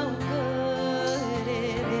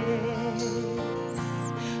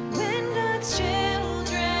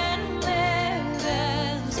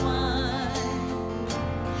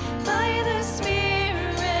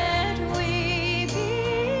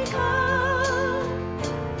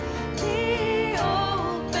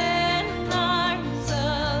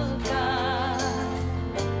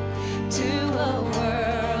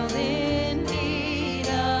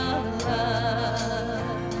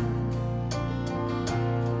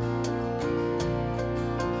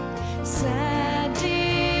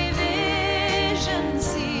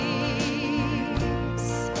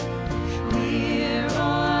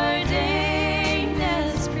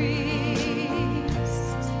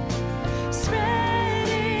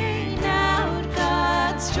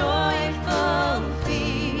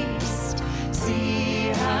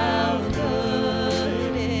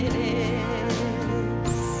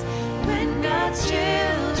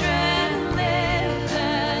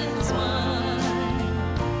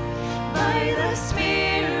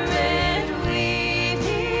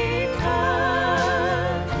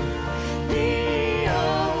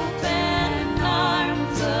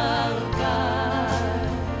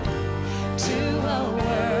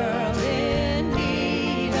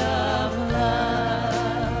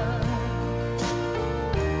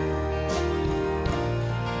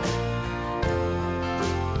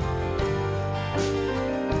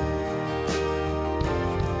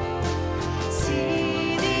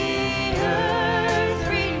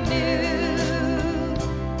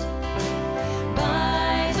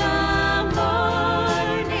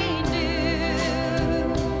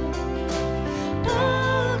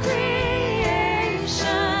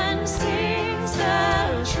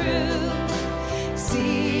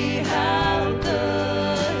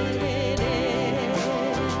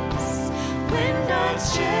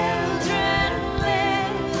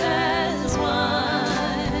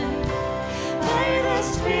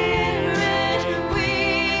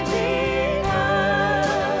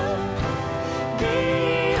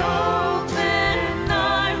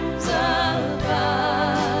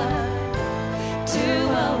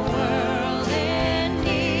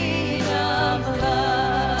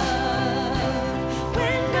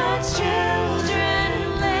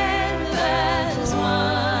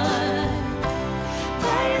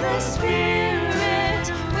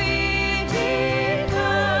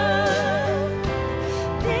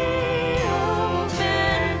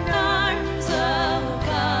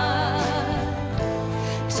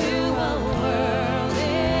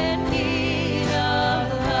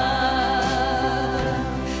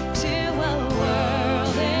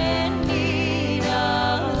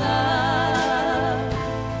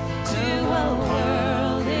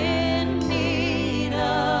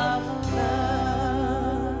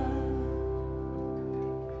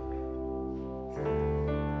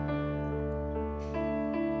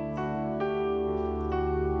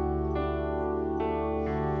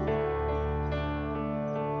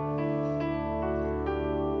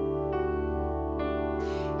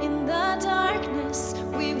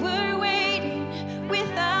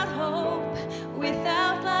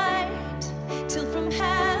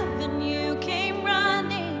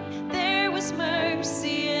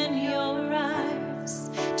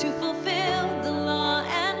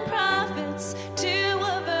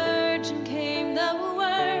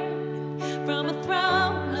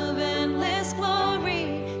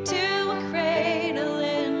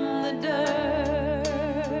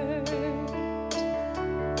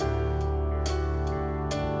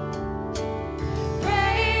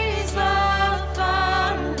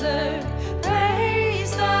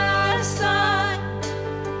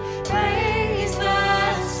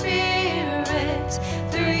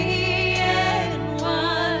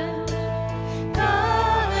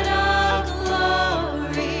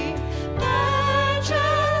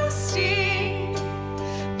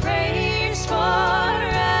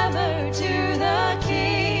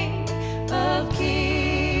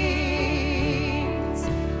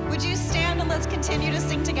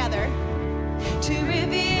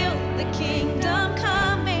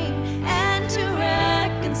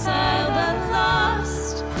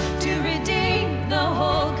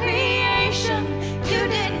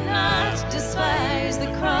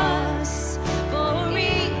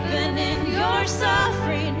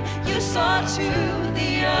 fought to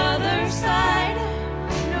the other side,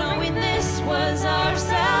 knowing this was our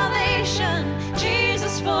salvation.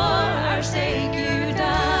 Jesus, for our sake you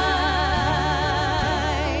died.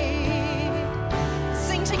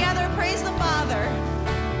 Sing together, praise the Father.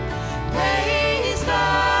 Praise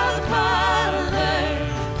the Father,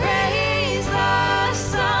 praise the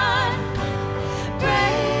Son,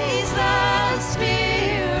 praise the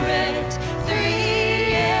Spirit,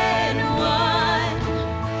 three in one.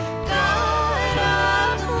 God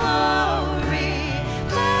of glory,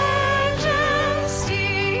 majesty,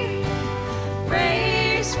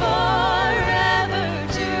 praise forever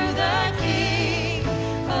to the King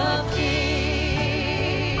of Kings.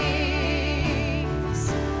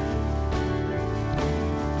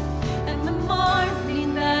 And the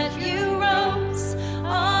morning that you rose,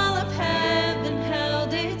 all of heaven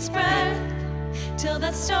held its breath, till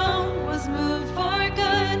that stone was moved for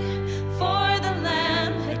good, for the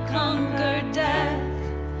Lamb had conquered death.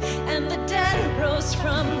 And the dead rose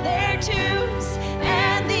from their tombs,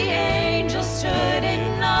 and the angels stood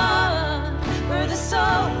in awe, where the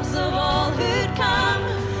souls of all who'd come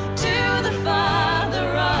to the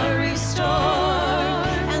Father are restored.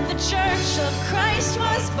 And the church of Christ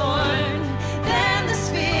was born, then the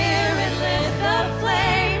Spirit lit the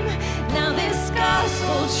flame. Now this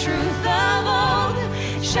gospel truth of old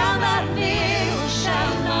shall not kneel,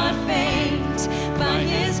 shall not faint. By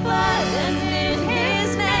his blood and in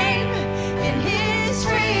his name, in his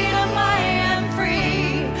freedom I am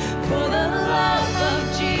free. For the love of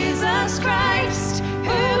Jesus Christ,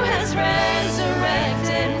 who has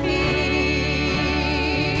resurrected me.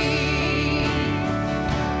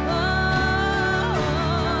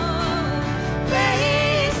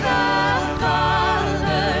 Praise the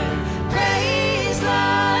Father, praise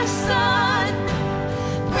the Son,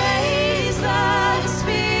 praise the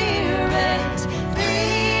Spirit,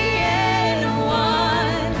 three in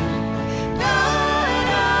one. God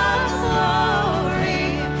of glory,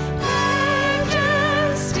 majesty,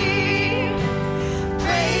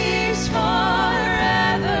 praise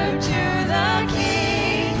forever to the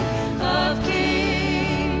King of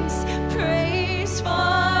Kings. Praise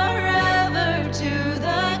forever to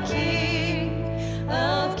the King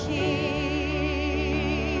of Kings.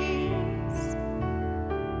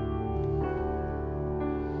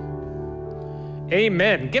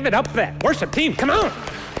 Amen. Give it up for that worship team. Come on.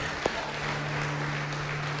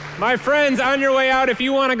 My friends, on your way out, if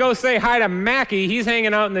you want to go say hi to Mackie, he's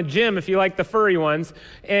hanging out in the gym if you like the furry ones.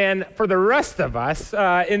 And for the rest of us,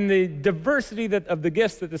 in the diversity of the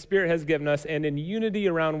gifts that the Spirit has given us and in unity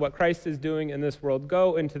around what Christ is doing in this world,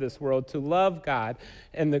 go into this world to love God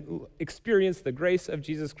and experience the grace of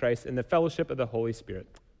Jesus Christ and the fellowship of the Holy Spirit.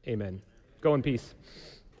 Amen. Go in peace.